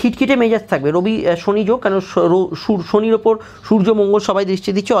 একটু খিটখিটে মেজাজ থাকবে রবি শনি যোগ, কারণ শনির ওপর সূর্য মঙ্গল সবাই দৃষ্টি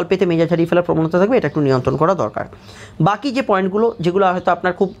দিচ্ছে, অল্পেতে মেজাজ হারিয়ে ফেলার প্রবণতা থাকবে, এটা একটু নিয়ন্ত্রণ করা দরকার। বাকি যে পয়েন্টগুলো যেগুলো হয়তো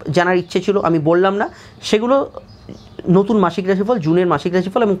আপনার খুব জানার ইচ্ছে ছিল আমি বললাম না, সেগুলো নতুন মাসিক রাশিফল, জুনের মাসিক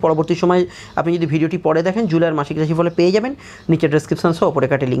রাশিফল এবং পরবর্তী সময় আপনি যদি ভিডিওটি পরে দেখেন জুলাইয়ের মাসিক রাশিফলে পেয়ে যাবেন। নিচে ডেসক্রিপশন সহ ওপরে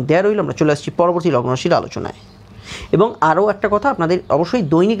কাটে লিঙ্ক দেওয়া রইল। আমরা চলে আসছি পরবর্তী লগ্ন রাশির আলোচনায়। এবং আরও একটা কথা, আপনাদের অবশ্যই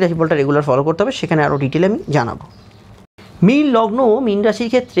দৈনিক রাশিফলটা রেগুলার ফলো করতে হবে, সেখানে আরও ডিটেলে আমি জানাবো। মীন লগ্ন, মীন রাশির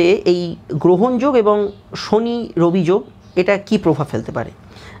ক্ষেত্রে এই গ্রহণ যোগ এবং শনি রবি যোগ এটা কি প্রভাব ফেলতে পারে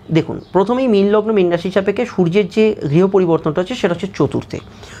দেখুন। প্রথমেই মীন লগ্ন মীন রাশির সাপেক্ষে সূর্যের যে গৃহ পরিবর্তনটা হচ্ছে সেটা হচ্ছে চতুর্থে।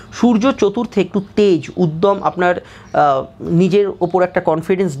 সূর্য চতুর্থে একটু তেজ উদ্যম, আপনার নিজের ওপর একটা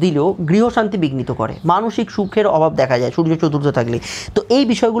কনফিডেন্স দিলেও গৃহশান্তি বিঘ্নিত করে, মানসিক সুখের অভাব দেখা যায় সূর্য চতুর্থে থাকলে। তো এই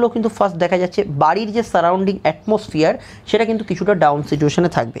বিষয়গুলো কিন্তু ফার্স্ট দেখা যাচ্ছে। বাড়ির যে সারাউন্ডিং অ্যাটমসফিয়ার সেটা কিন্তু কিছুটা ডাউন সিচুয়েশনে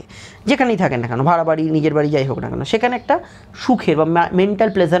থাকবে, যেখানেই থাকেন না কেন, ভাড়া বাড়ি নিজের বাড়ি যাই হোক না কেন, সেখানে একটা সুখের বা মেন্টাল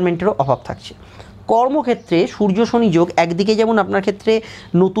প্লেজারমেন্টেরও অভাব থাকছে। কর্মক্ষেত্রে সূর্য শনি যোগ একদিকে যেমন আপনার ক্ষেত্রে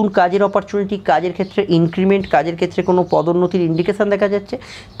নতুন কাজের অপরচুনিটি, কাজের ক্ষেত্রে ইনক্রিমেন্ট, কাজের ক্ষেত্রে কোনো পদোন্নতির ইন্ডিকেশান দেখা যাচ্ছে,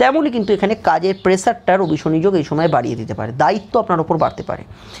 তেমনই কিন্তু এখানে কাজের প্রেসারটা রবি শনি যোগ এই সময় বাড়িয়ে দিতে পারে, দায়িত্ব আপনার ওপর বাড়তে পারে।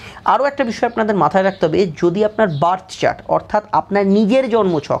 আরও একটা বিষয় আপনাদের মাথায় রাখতে হবে, যদি আপনার বার্থ চার্ট অর্থাৎ আপনার নিজের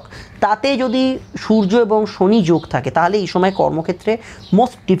জন্মছক তাতে যদি সূর্য এবং শনি যোগ থাকে তাহলে এই সময় কর্মক্ষেত্রে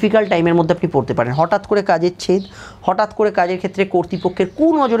মোস্ট ডিফিকাল্ট টাইমের মধ্যে আপনি পড়তে পারেন। হঠাৎ করে কাজের ছেদ, হঠাৎ করে কাজের ক্ষেত্রে কর্তৃপক্ষের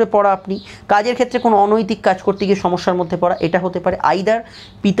কুনজরে পড়া, আপনি কাজের ক্ষেত্রে কোনো অনৈতিক কাজ করতে গিয়ে সমস্যার মধ্যে পড়া, এটা হতে পারে। আইদার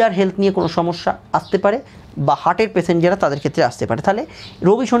পিতার হেলথ নিয়ে কোনো সমস্যা আসতে পারে, বা হার্টের পেশেন্ট যারা তাদের ক্ষেত্রে আসতে পারে। তাহলে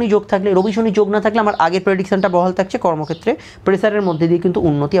রবি শনি যোগ থাকলে, রবি শনি যোগ না থাকলে আমার আগের প্রেডিকশনটা বহাল থাকছে, কর্মক্ষেত্রে প্রেসারের মধ্যে দিয়ে কিন্তু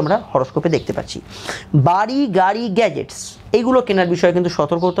উন্নতি আমরা হরস্কোপে দেখতে পাচ্ছি। বাড়ি, গাড়ি, গ্যাজেটস এইগুলো কেনার বিষয়ে কিন্তু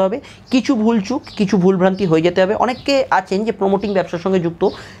সতর্ক হতে হবে। কিছু ভুলচুক, কিছু ভুলভ্রান্তি হয়ে যেতে হবে। অনেকে আছেন যে প্রমোটিং ব্যবসার সঙ্গে যুক্ত,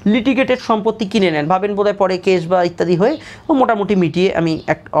 লিটিগেটেড সম্পত্তি কিনে নেন, ভাবেন বোধহয় পরে কেস বা ইত্যাদি হয়ে মোটামুটি মিটিয়ে আমি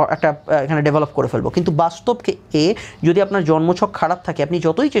একটা এখানে ডেভেলপ করে ফেলবো। কিন্তু বাস্তবকে যদি আপনার জন্মছক খারাপ থাকে, আপনি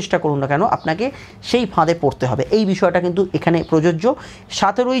যতই চেষ্টা করুন না কেন, আপনাকে সেই ফাঁদে পড়তে হবে। এই বিষয়টা কিন্তু এখানে প্রযোজ্য।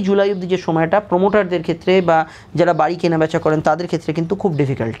 17ই জুলাই অবধি যে সময়টা প্রমোটারদের ক্ষেত্রে বা যারা বাড়ি কেনাবেচা করেন তাদের ক্ষেত্রে কিন্তু খুব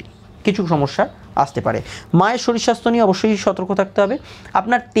ডিফিকাল্টি, কিছু সমস্যা আসতে পারে। মায়ের শরীর স্বাস্থ্য নিয়ে অবশ্যই সতর্ক থাকতে হবে।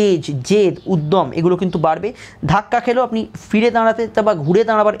 আপনার তেজ, জেদ, উদ্যম এগুলো কিন্তু বাড়বে। ধাক্কা খেলেও আপনি ফিরে দাঁড়াতে বা ঘুরে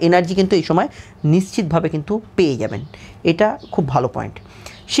দাঁড়াবার এনার্জি কিন্তু এই সময় নিশ্চিতভাবে কিন্তু পেয়ে যাবেন। এটা খুব ভালো পয়েন্ট।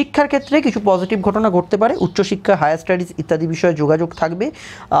 শিক্ষার ক্ষেত্রে কিছু পজিটিভ ঘটনা ঘটতে পারে। উচ্চশিক্ষা, হায়ার স্টাডিজ ইত্যাদি বিষয়ে যোগাযোগ থাকবে।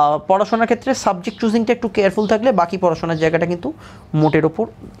 পড়াশোনার ক্ষেত্রে সাবজেক্ট চুজিংটা একটু কেয়ারফুল থাকলে বাকি পড়াশোনার জায়গাটা কিন্তু মোটের ওপর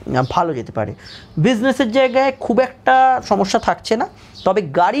ভালো যেতে পারে। বিজনেসের জায়গায় খুব একটা সমস্যা থাকছে না, তবে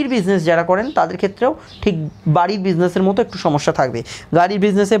গাড়ির বিজনেস যারা করেন তাদের ক্ষেত্রেও ঠিক বাড়ির বিজনেসের মতো একটু সমস্যা থাকবে। গাড়ির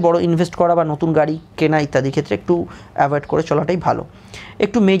বিজনেসে বড় ইনভেস্ট করা বা নতুন গাড়ি কেনা ইত্যাদির ক্ষেত্রে একটু অ্যাভয়েড করে চলাটাই ভালো।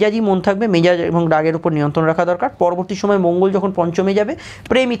 একটু মেজাজি মন থাকবে, মেজাজ এবং রাগের উপর নিয়ন্ত্রণ রাখা দরকার। পরবর্তী সময় মঙ্গল যখন পঞ্চমে যাবে,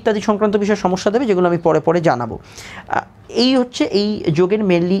 প্রেম ইত্যাদি সংক্রান্ত বিষয়ে সমস্যা দেবে, যেগুলো আমি পরে পরে জানাবো। এই হচ্ছে এই যোগের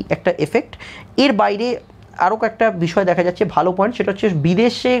মেনলি একটা এফেক্ট। এর বাইরে আরও একটা বিষয় দেখা যাচ্ছে ভালো পয়েন্ট, সেটা হচ্ছে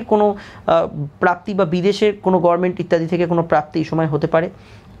বিদেশে কোনো প্রাপ্তি বা বিদেশের কোনো গভর্নমেন্ট ইত্যাদি থেকে কোনো প্রাপ্তি এই সময় হতে পারে।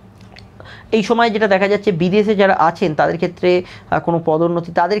 এই সময় যেটা দেখা যাচ্ছে বিদেশে যারা আছেন তাদের ক্ষেত্রে কোনো পদোন্নতি,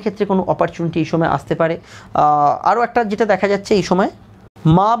 তাদের ক্ষেত্রে কোনো অপরচুনিটি এই সময় আসতে পারে। আরও একটা যেটা দেখা যাচ্ছে এই সময়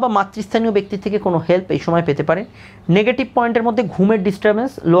মা বা মাতৃস্থানীয় ব্যক্তির থেকে কোনো হেল্প এই সময় পেতে পারে। নেগেটিভ পয়েন্টের মধ্যে ঘুমের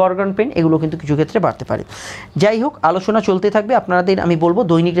ডিস্টারবেন্স, লো অর্গান পেন এগুলো কিন্তু কিছু ক্ষেত্রে বাড়তে পারে। যাই হোক, আলোচনা চলতে থাকবে। আপনাদের আমি বলবো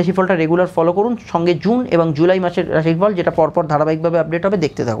দৈনিক রাশিফলটা রেগুলার ফলো করুন, সঙ্গে জুন এবং জুলাই মাসের রাশিফল যেটা পরপর ধারাবাহিকভাবে আপডেট হবে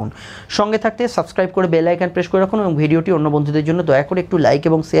দেখতে থাকুন। সঙ্গে থাকতে সাবস্ক্রাইব করে বেল আইকন প্রেস করে রাখুন এবং ভিডিওটি অন্য বন্ধুদের জন্য দয়া করে একটু লাইক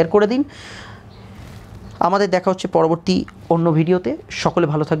এবং শেয়ার করে দিন। আমাদের দেখা হচ্ছে পরবর্তী অন্য ভিডিওতে। সকলে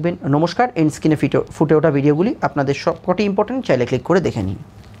ভালো থাকবেন, নমস্কার। এন্ড স্ক্রিনে ফুটে ওঠা ভিডিওগুলি আপনাদের সবকটি ইম্পর্টেন্ট, চাইলে ক্লিক করে দেখে নিন।